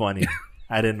 That's funny.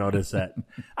 I didn't notice that.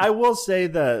 I will say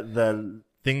the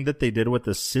thing that they did with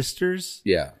the sisters.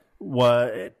 Yeah.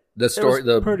 The story,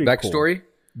 the backstory.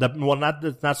 Cool.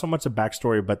 Not so much a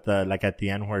backstory, but like at the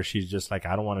end where she's just like,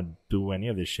 I don't want to do any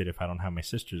of this shit if I don't have my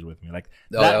sisters with me. Like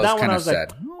that one, I was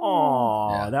sad. like,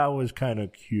 oh, that was kind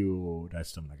of cute. I'm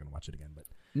still not gonna watch it again, but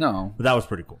that was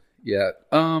pretty cool. Yeah.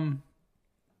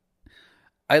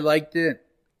 I liked it.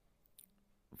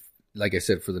 Like I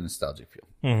said, for the nostalgic feel,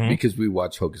 because we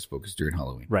watched Hocus Pocus during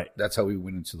Halloween. Right. That's how we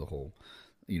went into the whole,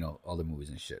 all the movies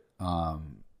and shit.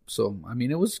 So I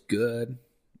mean, it was good.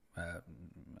 It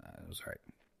was all right.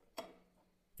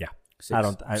 Yeah. 6.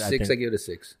 I give it a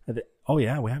 6. Oh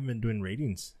yeah, we haven't been doing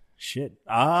ratings. Shit.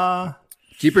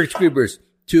 Jeepers Creepers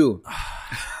 2.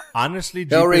 Honestly,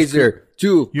 Hellraiser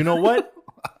 2. You know what?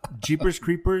 Jeepers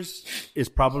Creepers is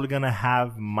probably gonna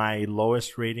have my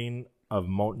lowest rating of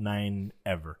Moat 9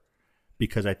 ever,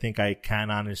 because I think I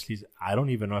can honestly. I don't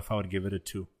even know if I would give it a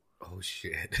 2. Oh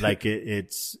shit! Like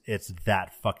it's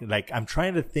that fucking. Like I'm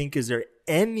trying to think. Is there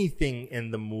anything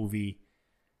in the movie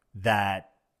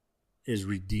that is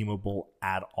redeemable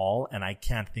at all? And I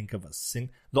can't think of a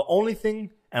single. The only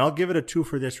thing, and I'll give it a 2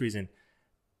 for this reason: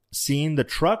 seeing the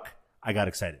truck, I got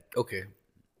excited. Okay.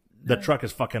 The truck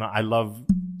is fucking. I love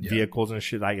vehicles and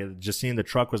shit. Just seeing the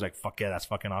truck was like, fuck yeah, that's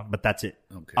fucking awesome. But that's it.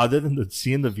 Okay. Other than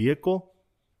seeing the vehicle,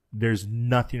 there's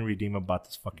nothing redeemable about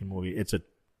this fucking movie.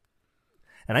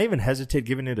 And I even hesitate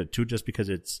giving it a 2 just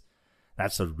because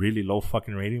that's a really low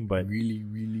fucking rating. But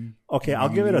really, okay, I'll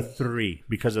give it a 3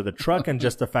 because of the truck and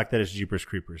just the fact that it's Jeepers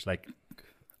Creepers. Like,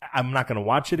 I'm not gonna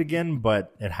watch it again,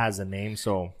 but it has a name,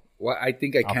 so. Well, I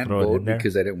think I can't vote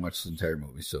because I didn't watch the entire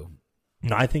movie. So.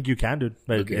 No, I think you can, dude.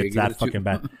 Okay, it's that fucking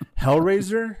bad.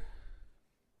 Hellraiser,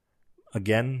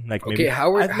 again, like maybe. Okay, how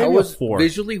was 4.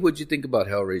 Visually? What'd you think about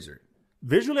Hellraiser?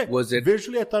 Visually,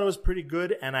 I thought it was pretty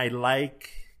good, and I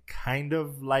kind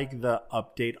of like the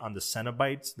update on the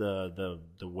Cenobites, the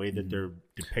way that they're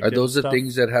depicted. Are those the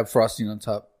things that have frosting on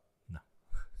top? No.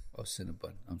 Oh,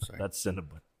 Cinnabon. I'm sorry. That's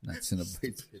Cinnabon. Not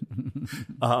Cinebites.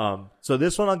 So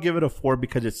this one I'll give it a 4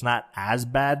 because it's not as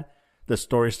bad. The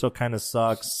story still kind of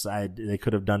sucks. They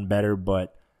could have done better,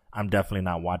 but I'm definitely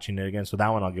not watching it again. So that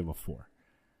one I'll give a 4.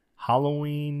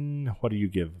 Halloween, what do you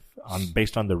give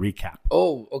based on the recap?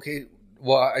 Oh, okay.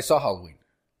 Well, I saw Halloween.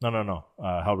 No.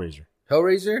 Hellraiser.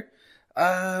 Hellraiser.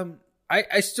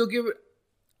 I still give it.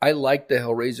 I like the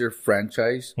Hellraiser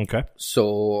franchise. Okay.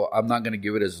 So I'm not gonna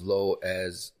give it as low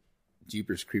as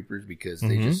Jeepers Creepers because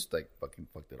they just like fucking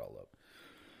fucked it all up.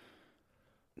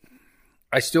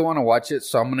 I still want to watch it,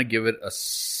 so I'm gonna give it a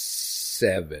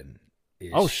 7.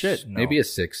 Oh shit! No. Maybe a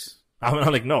 6.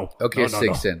 I'm like no. Okay, no, 6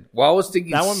 no. then. Well, I was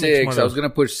thinking That one makes 6. more I was gonna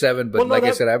push 7, but Well, no,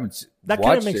 I said, I haven't That watched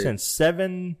kind of makes it. sense.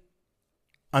 7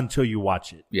 until you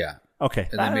watch it. Yeah. Okay.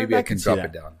 And then maybe I can could see drop that.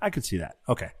 it down. I could see that.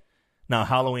 Okay. Now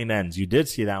Halloween Ends. You did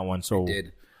see that one, so I did.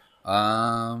 It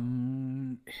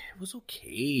was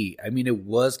okay. I mean, it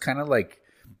was kind of like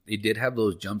it did have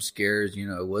those jump scares. You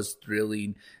know, it was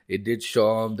thrilling. It did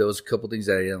show them. There was a couple things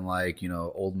that I didn't like. You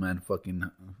know, old man fucking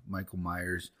Michael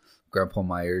Myers, Grandpa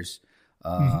Myers,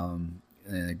 and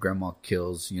Grandma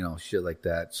kills. You know, shit like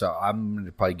that. So I'm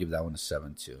gonna probably give that one a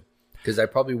 7 too, because I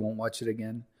probably won't watch it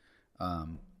again.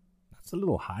 that's a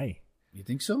little high. You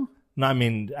think so? No, I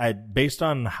mean, based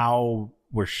on how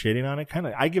we're shitting on it,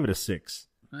 I give it a 6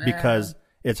 because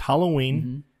it's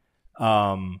Halloween.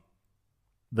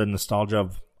 The nostalgia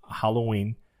of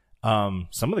Halloween. Some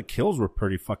of the kills were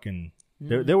pretty fucking.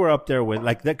 They were up there with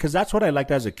like that because that's what I liked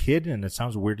as a kid, and it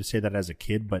sounds weird to say that as a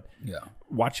kid, but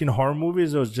watching horror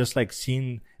movies, it was just like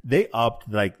seeing they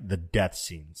upped like the death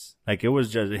scenes. Like it was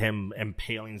just him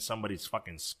impaling somebody's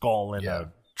fucking skull in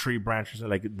a tree branch or something,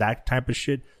 like that type of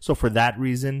shit. So for that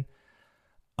reason.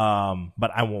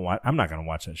 But I won't watch. I'm not gonna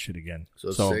watch that shit again.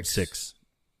 So 6,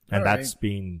 and All that's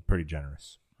being pretty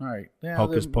generous. All right. Yeah,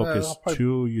 Hocus then, Pocus probably...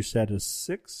 2. You said a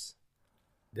 6.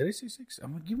 Did I say 6?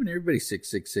 I'm giving everybody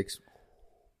 6.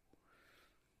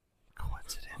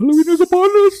 Coincidence. Halloween is upon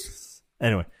us.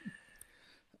 Anyway.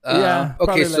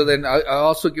 Okay. So then I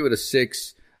also give it a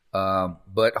 6.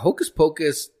 But Hocus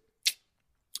Pocus,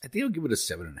 I think I'll give it a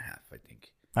 7.5.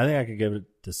 I think I could give it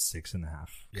to 6.5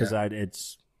 because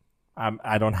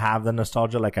I don't have the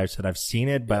nostalgia. Like I said, I've seen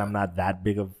it, but I'm not that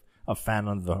big of a fan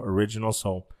of the original.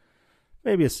 So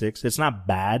maybe a 6. It's not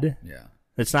bad. Yeah.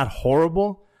 It's not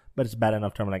horrible, but it's bad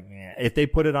enough to I'm like, if they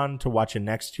put it on to watch it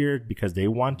next year because they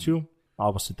want to,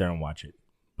 I'll sit there and watch it.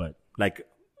 But like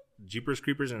Jeepers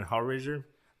Creepers and Hellraiser,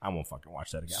 I won't fucking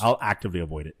watch that again. I'll actively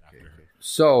avoid it. Okay.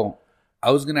 So I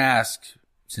was going to ask,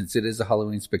 since it is a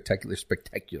Halloween spectacular,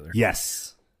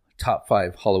 yes, top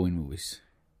 5 Halloween movies.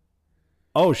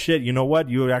 Oh, shit. You know what?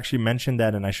 You actually mentioned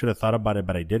that, and I should have thought about it,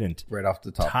 but I didn't. Right off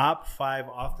the top. Top 5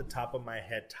 off the top of my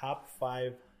head. Top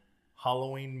 5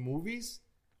 Halloween movies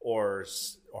or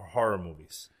horror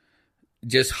movies?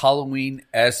 Just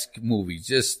Halloween-esque movies.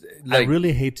 Just like, I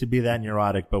really hate to be that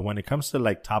neurotic, but when it comes to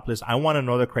like top list, I want to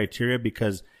know the criteria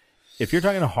because if you're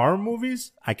talking horror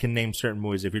movies, I can name certain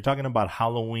movies. If you're talking about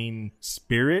Halloween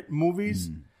spirit movies,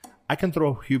 I can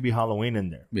throw Hubie Halloween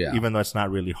in there, even though it's not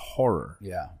really horror.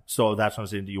 Yeah. So that's what I'm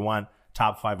saying. Do you want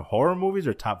top 5 horror movies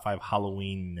or top 5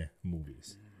 Halloween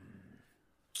movies?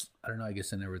 I don't know. I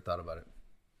guess I never thought about it.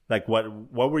 Like what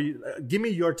were you? Give me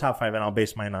your top 5 and I'll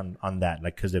base mine on that.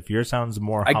 Like because if yours sounds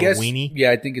more Halloweeny,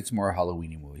 I think it's more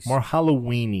Halloweeny movies. More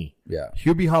Halloweeny. Yeah.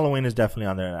 Hubie Halloween is definitely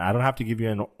on there. I don't have to give you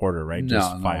an order, right?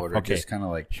 Just no 5. order. Okay. Just kind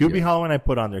of like Hubie Halloween I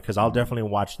put on there because I'll definitely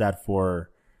watch that for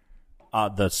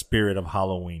the spirit of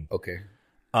Halloween. Okay.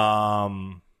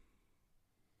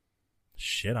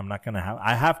 Shit, I'm not gonna have.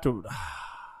 I have to.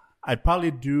 I'd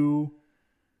probably do.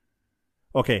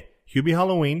 Okay, Hubie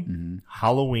Halloween,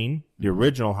 Halloween, the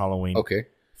original Halloween. Okay.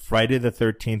 Friday the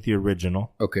 13th, the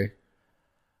original. Okay.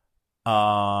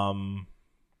 I'm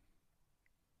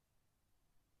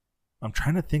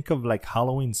trying to think of like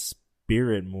Halloween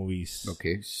spirit movies.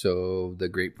 Okay, so The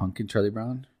Great Pumpkin, Charlie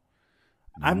Brown.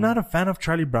 I'm not a fan of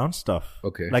Charlie Brown stuff.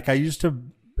 Okay. Like I used to,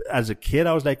 as a kid,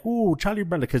 I was like, ooh, Charlie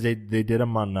Brown, because they did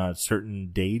them on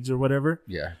certain dates or whatever.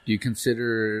 Yeah. Do you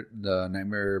consider the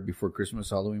Nightmare Before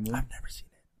Christmas Halloween movie? I've never seen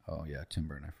it. Oh, yeah, Tim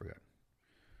Burton. I forgot.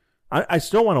 I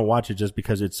still want to watch it just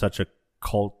because it's such a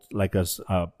cult, like a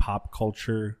pop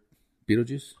culture.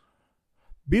 Beetlejuice?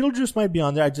 Beetlejuice might be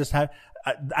on there. I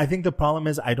think the problem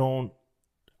is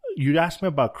you'd ask me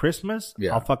about Christmas,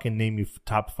 I'll fucking name you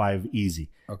top 5 easy.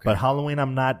 Okay. But Halloween,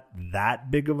 I'm not that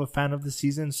big of a fan of the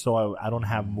season, so I don't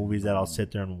have movies that I'll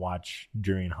sit there and watch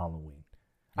during Halloween.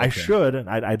 Okay. I should, and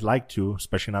I'd like to,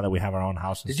 especially now that we have our own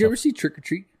house. Did you ever see Trick or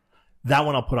Treat? That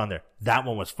one I'll put on there. That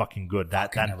one was fucking good.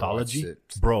 That anthology,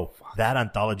 bro. That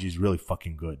anthology is really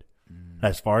fucking good.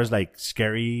 As far as like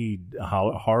scary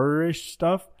horror-ish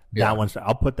stuff, that one's,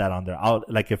 I'll put that on there. I'll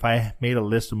like if I made a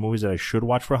list of movies that I should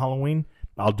watch for Halloween,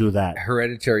 I'll do that.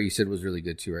 Hereditary, you said, was really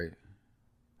good too, right?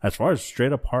 As far as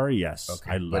straight up horror, yes.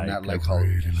 Okay, but not like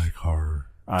Halloween. really like horror.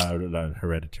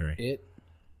 Hereditary.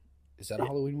 Is that a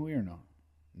Halloween movie or no?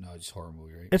 No, it's just a horror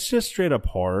movie, right? It's just straight up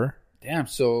horror. Damn.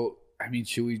 So, I mean,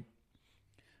 should we?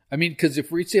 I mean, because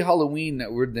if we say Halloween,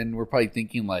 we're probably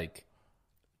thinking like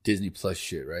Disney Plus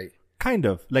shit, right? Kind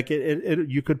of like it.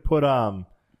 You could put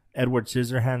Edward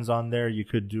Scissorhands on there. You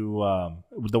could do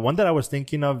the one that I was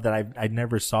thinking of that I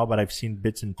never saw, but I've seen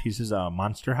bits and pieces.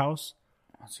 Monster House.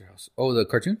 Monster House. Oh, the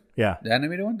cartoon? Yeah, the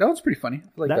animated one. That one's pretty funny. I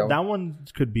like that one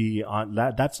could be on.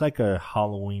 That's like a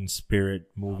Halloween spirit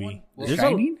movie. Well,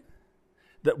 Shining.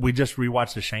 We just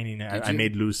rewatched The Shining. I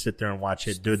made Lou sit there and watch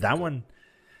it, dude. That one.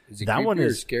 Is it that one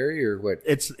is scary or what?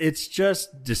 It's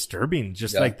just disturbing.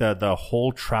 Just like the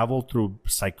whole travel through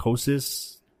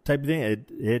psychosis type of thing.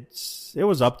 It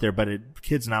was up there, but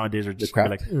kids nowadays are just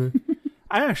like.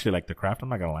 I actually like The Craft. I'm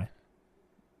not gonna lie.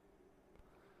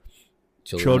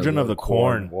 Children of the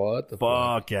Corn. What the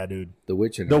fuck? Yeah, dude. The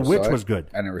Witch. The Witch was good.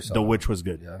 I never saw The Witch was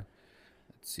good. Yeah.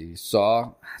 Let's see.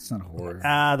 Saw. That's not horror.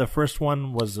 The first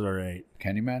one was alright.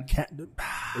 Candyman.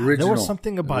 There was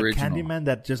something about Candyman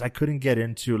that just I couldn't get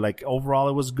into. Like overall,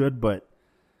 it was good, but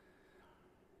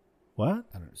what?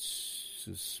 I don't know.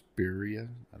 Suspiria.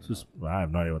 I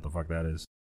have no idea what the fuck that is.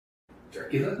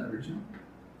 Dracula, the original.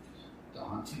 The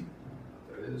Haunting.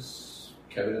 That is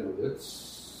Cabin in the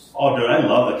Woods. Oh, dude, I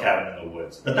love The Cabin in the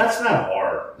Woods, but that's not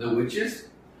horror. The Witches.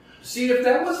 See, if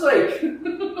that was like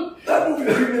that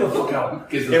movie freaked me the fuck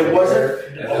out. It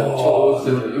wasn't.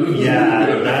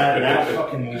 That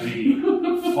fucking movie.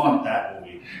 Fuck that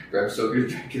movie. Bram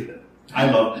Stoker's Dracula. I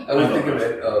would think of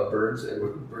it. Burns.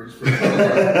 Edward Burns.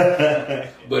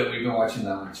 But we've been watching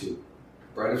that one too.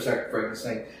 Bride of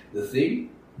Frankenstein. The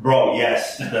Thing. Bro,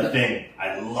 yes, The Thing.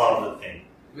 I love The Thing.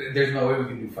 There's no way we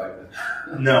can do 5 minutes.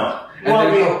 No. Well,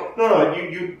 I mean, no.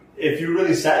 You. If you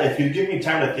really if you give me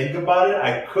time to think about it,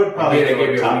 I could probably give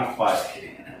you a top 5.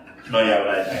 No, yeah,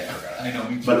 but I forgot. I know,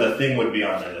 me too. But The Thing would be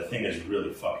on there. The Thing is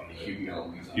really fucking good.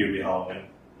 Hubie Halloween.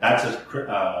 That's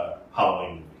a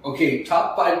Halloween movie. Okay,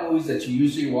 top 5 movies that you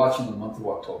usually watch in the month of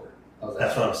October.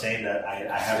 That's what I'm saying. That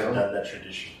I haven't done that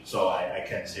tradition, so I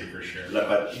can't say for sure.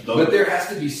 But there has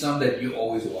to be some that you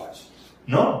always watch.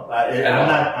 No,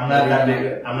 I'm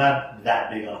not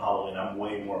that big on Halloween. I'm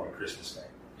way more of a Christmas guy.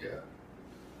 Yeah,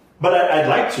 but I'd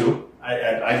like to. I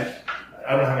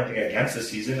don't have anything against the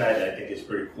season. I think it's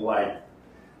pretty cool.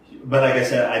 But like I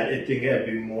said, I think it'd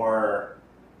be more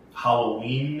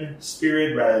Halloween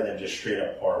spirit rather than just straight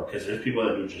up horror. Because there's people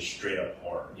that do just straight up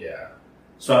horror. Yeah.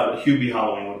 So Hubie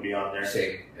Halloween would be on there.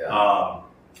 Same. Yeah.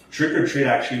 Trick or Treat,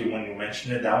 actually, when you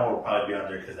mentioned it, that one would probably be on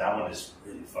there because that one is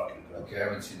really fucking good. Okay, I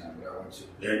haven't seen that, but I want to.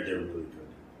 They're really good.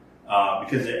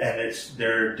 Because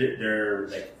they're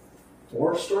like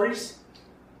 4 stories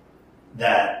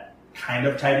that kind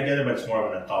of tie together, but it's more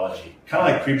of an anthology. Kind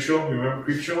of like Creepshow. You remember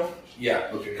Creepshow? Yeah.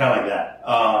 Okay. Kind of like that.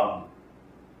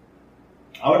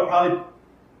 I would probably,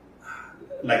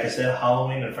 like I said,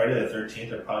 Halloween and Friday the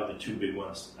 13th are probably the 2 big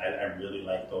ones. I really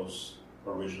like those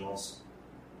originals.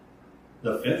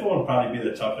 The 5th one would probably be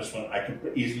the toughest one. I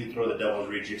could easily throw The Devil's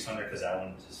Rejects on there because that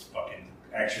one is fucking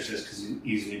Exorcist could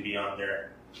easily be on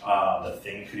there. The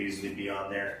Thing could easily be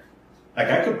on there. Like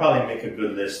I could probably make a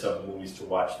good list of movies to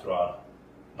watch throughout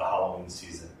the Halloween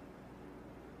season.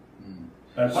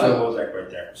 That's probably like right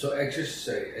there. So Exorcist,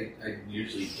 I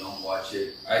usually don't watch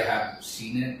it. I have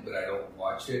seen it, but I don't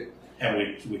watch it. And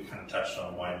we kind of touched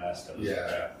on why last episode.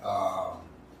 Yeah.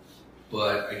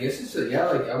 But I guess it's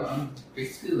I'm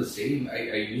basically the same.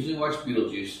 I usually watch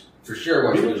Beetlejuice. For sure I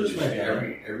watch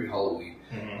Beetlejuice every Halloween.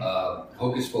 Mm-hmm.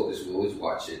 Hocus Pocus, we always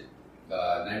watch it.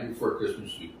 Night Before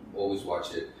Christmas, we always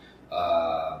watch it.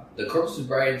 The Corpse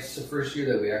Bride is the first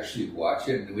year that we actually watch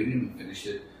it, and we didn't even finish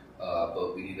it.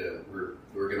 But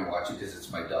we're gonna watch it because it's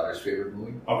my daughter's favorite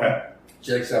movie. Okay.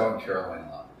 She likes that one, Caroline,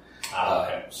 a lot.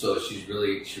 Okay. So she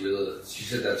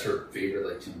said that's her favorite,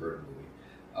 like, Tim Burton movie.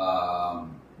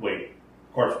 Wait,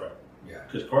 Corpse Bride. Yeah.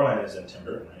 Because Coraline is in Tim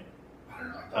Burton, right? I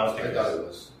don't know. I thought it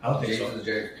was. I don't think James so. and the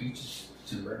Giant Peach is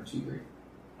Tim Burton too, right?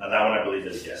 That one I believe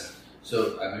is, yes.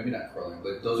 So maybe not Coraline,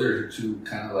 but those are 2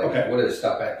 kind of like what is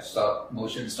it? Stop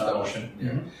motion. Yeah.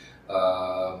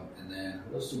 Mm-hmm. And then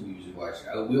what else do we usually watch?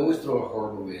 We always throw a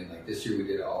horror movie in. Like this year, we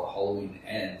did all Halloween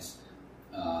Ends.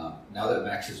 Now that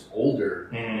Max is older,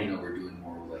 we're doing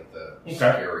more of like the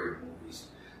scarier movies.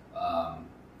 What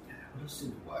else did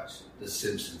we watch? The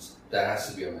Simpsons. That has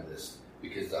to be on my list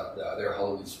because their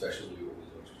Halloween specials we always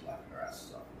watch laughing our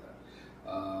asses off of that.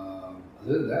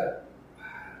 Other than that,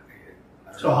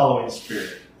 So Halloween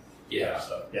spirit. Yeah.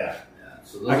 So, yeah.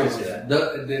 So I can see that.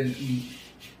 Then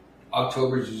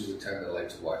October is usually the time that I like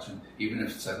to watch them, even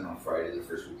if it's on Friday, the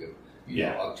first week of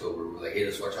October. We're like, hey,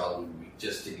 let's watch Halloween week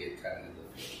just to get kind of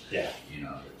the feel.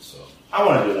 Yeah. So I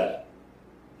want to do that.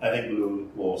 I think we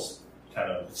will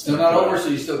kind of. It's still not over, so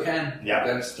you still can. Yeah,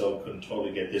 I still couldn't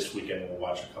totally get this weekend. We'll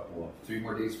watch a couple of 4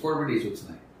 more days with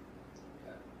tonight.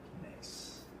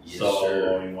 Nice. Yes, so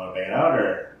sir. you want to bang it out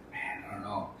or? Man, I don't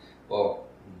know. Well,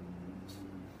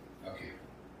 okay.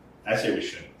 I say we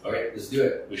should. Okay, let's do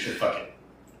it. We should fuck it.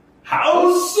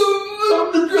 House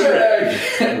of the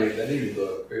Dragon. Wait, that didn't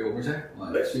go. Wait, one more time.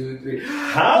 1, 2, 3.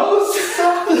 House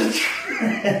of the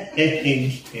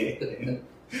Dragon.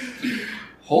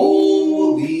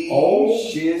 Holy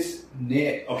shit,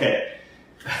 Nick. Okay,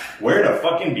 where to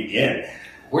fucking begin?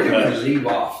 Where did we leave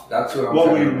off? That's what I'm Well,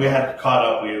 trying to we had caught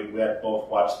up. We had both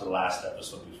watched the last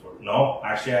episode before. No,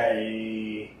 actually,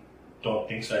 I don't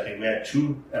think so. I think we had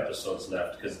 2 episodes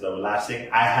left because the last thing,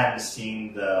 I hadn't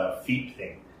seen the feet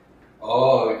thing.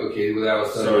 Oh, okay. Well, that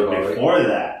was so before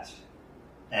that,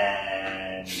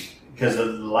 and because the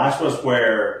last was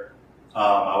where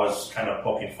I was kind of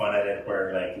poking fun at it,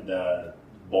 where like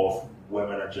both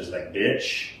women are just like,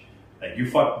 bitch, like you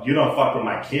don't fuck with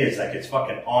my kids, like it's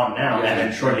fucking on now. And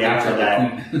then shortly after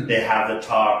that, they have the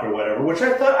talk or whatever, which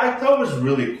I thought was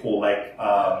really cool. Like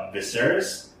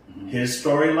Viserys, his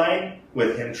storyline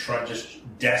with him just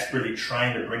desperately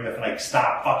trying to bring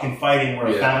stop fucking fighting. We're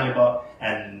a family,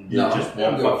 and they just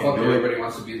won't fucking do it. Everybody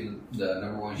wants to be the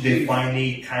number one. They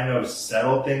finally kind of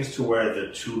settle things to where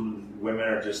the 2 women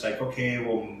are just like, okay,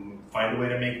 we'll find a way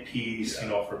to make peace,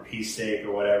 for peace sake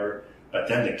or whatever. But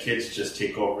then the kids just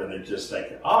take over and they're just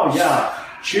like, oh yeah,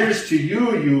 cheers to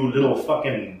you, you little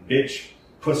fucking bitch,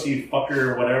 pussy fucker,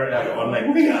 or whatever. I'm like,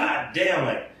 god damn,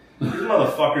 like these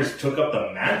motherfuckers took up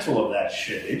the mantle of that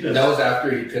shit. That was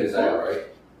after he cut his eye, right?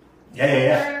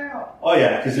 Yeah. Oh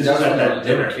yeah, because this is at that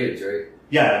dinner. Kids, right?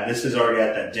 Yeah, this is already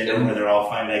at that dinner where they're all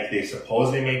finding like they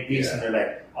supposedly make peace, and they're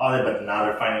like, oh, but now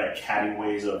they're finding like catty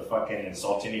ways of fucking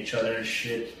insulting each other and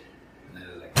shit.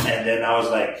 And then I was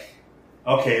like,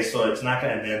 okay, so it's not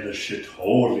gonna. And then the shit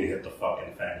totally hit the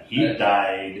fucking fan. He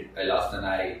died. I lost an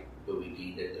eye, but we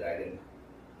beat the dragon.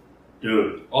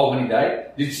 Dude. Oh, when he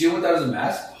died? Did you see what that was a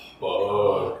mask?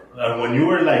 Oh. When you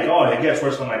were like, oh, it gets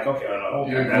worse, I'm like, okay,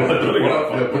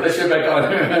 put that shit back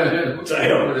on. Put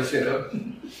that shit up.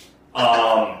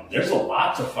 There's a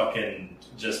lot to fucking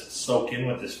just soak in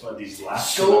with these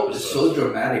last so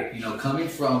dramatic, coming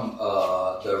from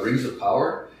the Rings of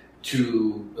Power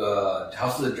to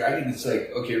House of the Dragon. It's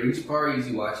like, okay, Rings of Power,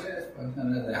 easy watch.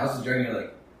 The House of the Dragon, you're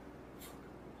like,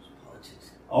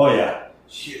 politics. Oh yeah,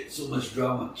 shit, so much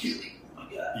drama, killing. Oh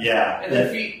my god. Yeah, and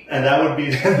then feet. And that would be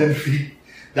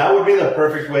that would be the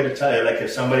perfect way to tell you. Like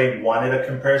if somebody wanted a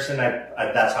comparison,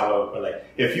 that's how I would put. Like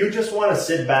if you just want to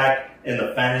sit back in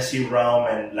the fantasy realm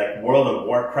and like World of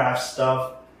Warcraft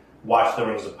stuff, watch the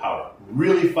Rings of Power.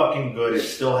 Really fucking good. It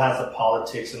still has the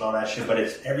politics and all that shit, but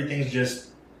everything's just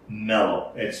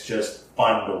mellow. It's just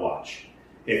fun to watch.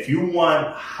 If you want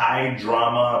high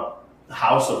drama,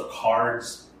 House of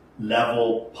Cards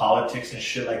level politics and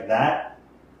shit like that,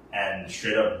 and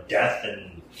straight up death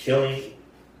and killing,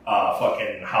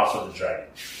 fucking House of the Dragon.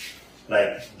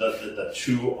 Like the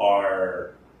 2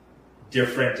 are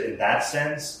different in that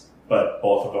sense, but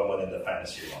both of them within the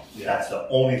fantasy realm. Yeah. That's the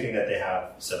only thing that they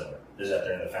have similar, is that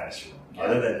they're in the fantasy realm. Yeah.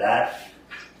 Other than that,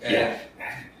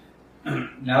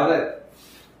 now that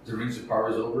the Rings of Power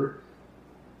is over,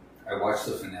 I watched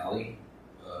the finale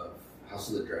of House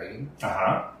of the Dragon.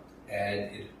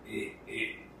 And it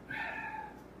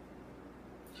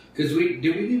because we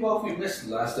leave off, we missed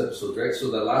the last episode, right?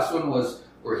 So the last one was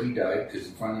where he died, because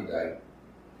he finally died.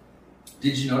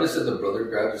 Did you notice that the brother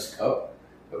grabbed his cup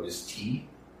of his tea?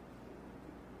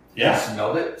 Yeah. And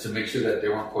smelled it to make sure that they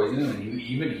weren't poisoning him, and he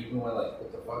even went like,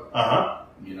 what the fuck?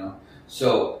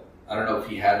 So I don't know if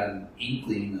he had an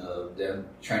inkling of them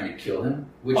trying to kill him,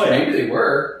 which maybe they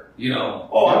were,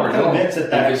 I'm convinced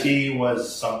that tea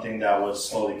was something that was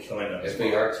slowly killing him.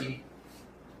 F-A-R-T?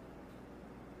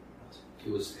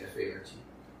 It was F-A-R-T.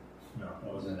 No,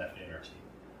 it wasn't F-A-R-T.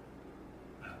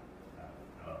 I don't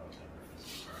know what that reference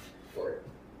is for.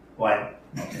 Why?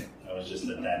 Okay. That was just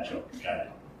a dad joke. Got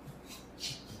it.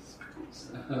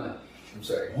 I'm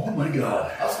sorry. Oh my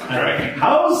god. House of the Dragon.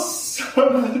 House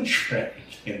of the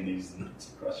Dragon. These nuts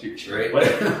across your chest. Right?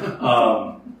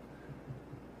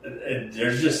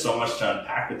 There's just so much to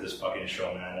unpack with this fucking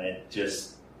show, man.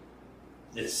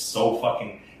 It's so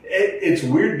fucking... It's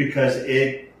weird because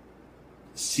it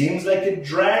seems like it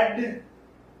dragged,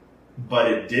 but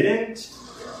it didn't.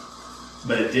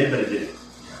 But it did, but it didn't.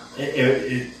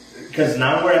 Because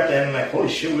now we're at the end, like, holy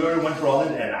shit, we already went through all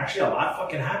that, and actually a lot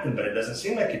fucking happened, but it doesn't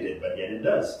seem like it did, but yet it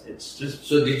does. It's just.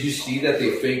 So did you see that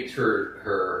they faked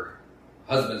her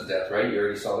husband's death? Right? You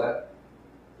already saw that.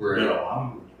 We're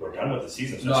done with the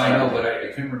season. So no, I know, but I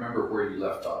couldn't remember where you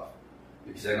left off.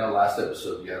 Because I know last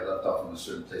episode you had left off in a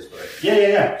certain place, but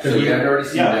yeah. So you had already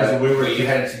seen that, but you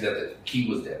hadn't seen that the king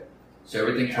was dead. So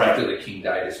everything after the king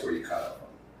died is where you caught up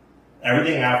on.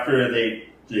 Everything after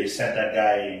they sent that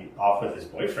guy off with his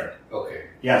boyfriend. Okay.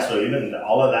 Yeah, so even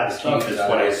all of that stuff is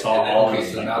what I saw.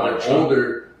 So now they're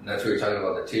older, and that's what you're talking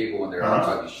about the table, and they're all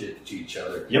talking shit to each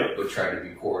other. Yep. But trying to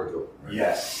be cordial. Right?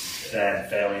 Yes, and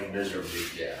failing miserably.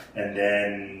 Yeah. And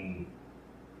then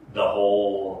the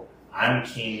whole I'm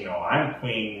king, no, I'm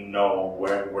queen, no,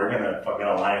 we're gonna fucking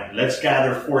align. Let's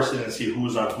gather forces and see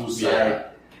who's on whose side.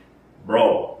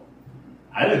 Bro,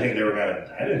 I didn't think they were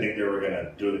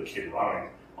gonna do the kid wrong.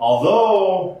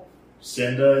 Although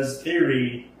Cinda's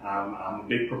theory, I'm a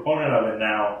big proponent of it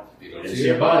now. We didn't see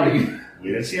a body.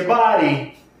 We didn't see a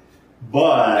body,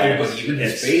 but even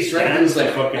his face, right? It was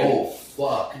like, oh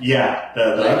fuck. Yeah,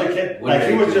 the other kid, like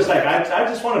he was just like, I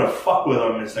just wanted to fuck with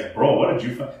him. It's like, bro, what did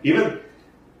you even?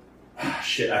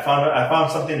 Shit, I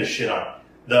found something to shit on.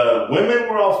 The women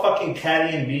were all fucking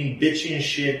catty and being bitchy and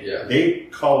shit. Yeah. They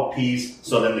called peace.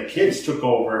 So then the kids took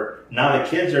over. Now the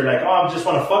kids are like, oh, I just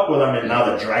want to fuck with them. And now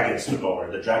the dragons took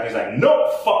over. The dragon's like,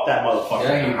 no, fuck that motherfucker.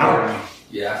 Yeah, he burned him.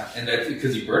 Yeah, and that's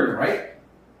because he burned him, right?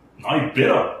 No, he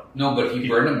bit him. No, but he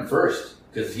burned him first.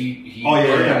 Because he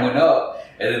burned him, went up.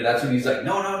 And then that's when he's like,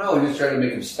 no. He was trying to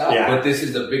make him stop. Yeah. But this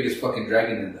is the biggest fucking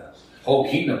dragon in the whole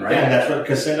kingdom, right? Yeah, and that's what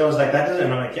Cassandra was like, that doesn't,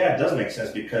 and I'm like, yeah, it does make sense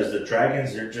because the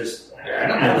dragons are just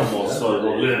animals. So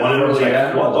one of them was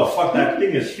like, what the fuck, that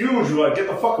thing is huge, get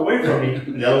the fuck away from me.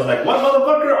 And the other was like, what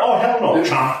motherfucker? Oh, hell no.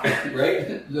 Chomp.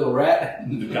 Right? Little rat.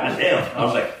 Goddamn. I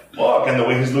was like, fuck. And the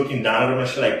way he's looking down at him and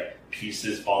shit, like,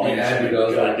 pieces falling. Yeah, like,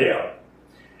 goddamn.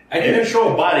 I didn't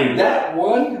show a body. That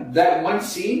one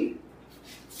scene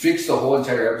fixed the whole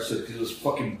entire episode because it was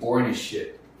fucking boring as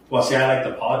shit. Well, see, I like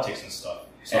the politics and stuff.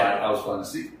 So I was fun to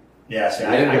see. Yeah, see,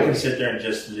 I can sit there and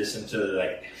just listen to,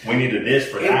 like, we needed this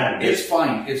for that. And it's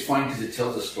fine. It's fine because it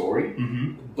tells a story,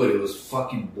 but it was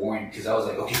fucking boring because I was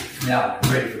like, okay, finale.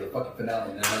 I'm ready for the fucking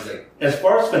finale. And then I was like... As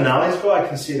far as finales go, I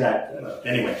can see that.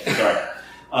 Anyway, sorry.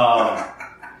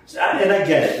 And I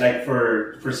get it. Like,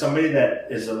 for somebody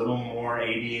that is a little more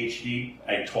ADHD,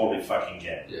 I totally fucking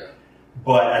get it. Yeah.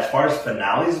 But as far as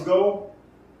finales go,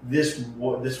 this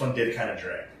one did kind of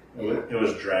drag. It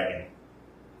was dragging.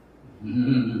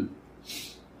 Mm-hmm.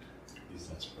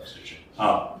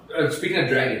 Speaking of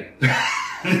dragon,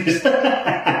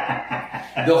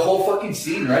 the whole fucking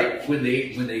scene, right? When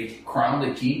they crown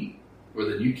the king or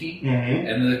the new king, and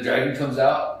then the dragon comes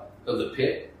out of the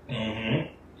pit. Mm-hmm.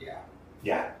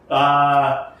 Yeah.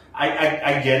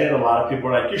 I get it. A lot of people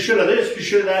are like, you should have this, you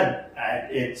should have that.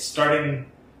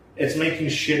 It's making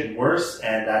shit worse,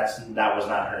 and that was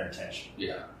not her intention.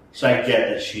 Yeah. So I get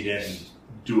that she didn't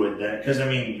do it then, because I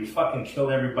mean, you fucking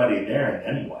killed everybody there,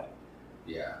 and then what?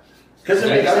 Yeah. Because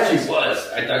I thought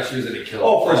she was gonna kill.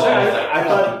 Oh, for a second, I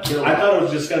thought it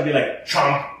was just gonna be like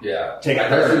chomp. Yeah. Take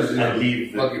her and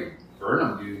leave. Fucking burn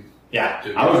him, dude. Yeah.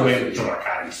 I was waiting for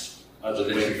Dracarys. But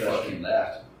then she fucking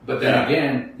left. But then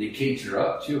again, they caged her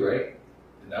up too, right?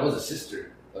 And that was a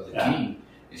sister of the king,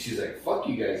 and she's like, "Fuck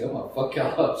you guys, I'm gonna fuck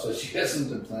y'all up." So she has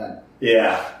something planned.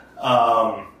 Yeah.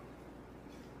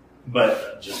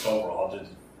 But just overall,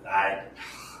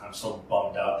 I'm so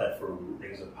bummed out that for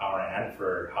Rings of Power and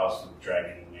for House of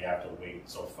Dragon, we have to wait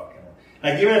so fucking long.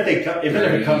 Like, even if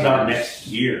it comes out next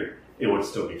year, it would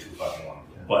still be too fucking long.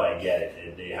 Yeah. But I get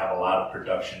it. They have a lot of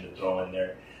production to throw in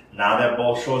there. Now that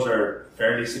both shows are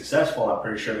fairly successful, I'm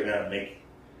pretty sure they're going to make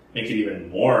it even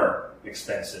more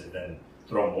expensive and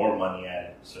throw more money at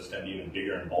it. So it's going to be even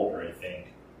bigger and bolder, I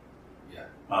think. Yeah.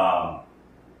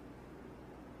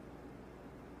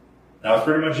 That was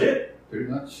pretty much it. Pretty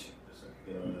much.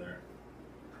 Get over there.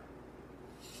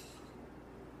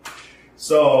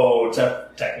 So,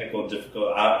 technical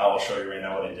difficult. I will show you right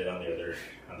now what I did on the other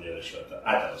show.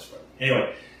 I thought it was fun.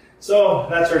 Anyway, so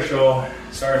that's our show.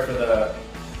 Sorry for the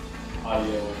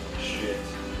audio shit.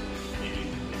 Maybe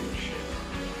video shit.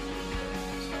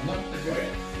 Okay.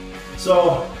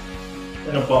 So,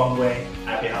 in a bum way,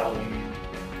 happy Halloween.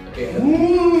 Okay.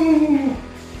 Woo!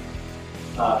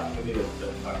 We need to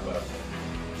talk about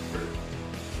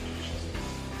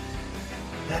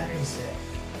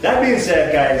That being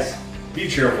said, guys, be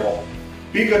cheerful.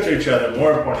 Be good to each other.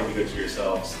 More importantly, be good to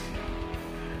yourselves.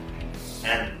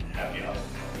 And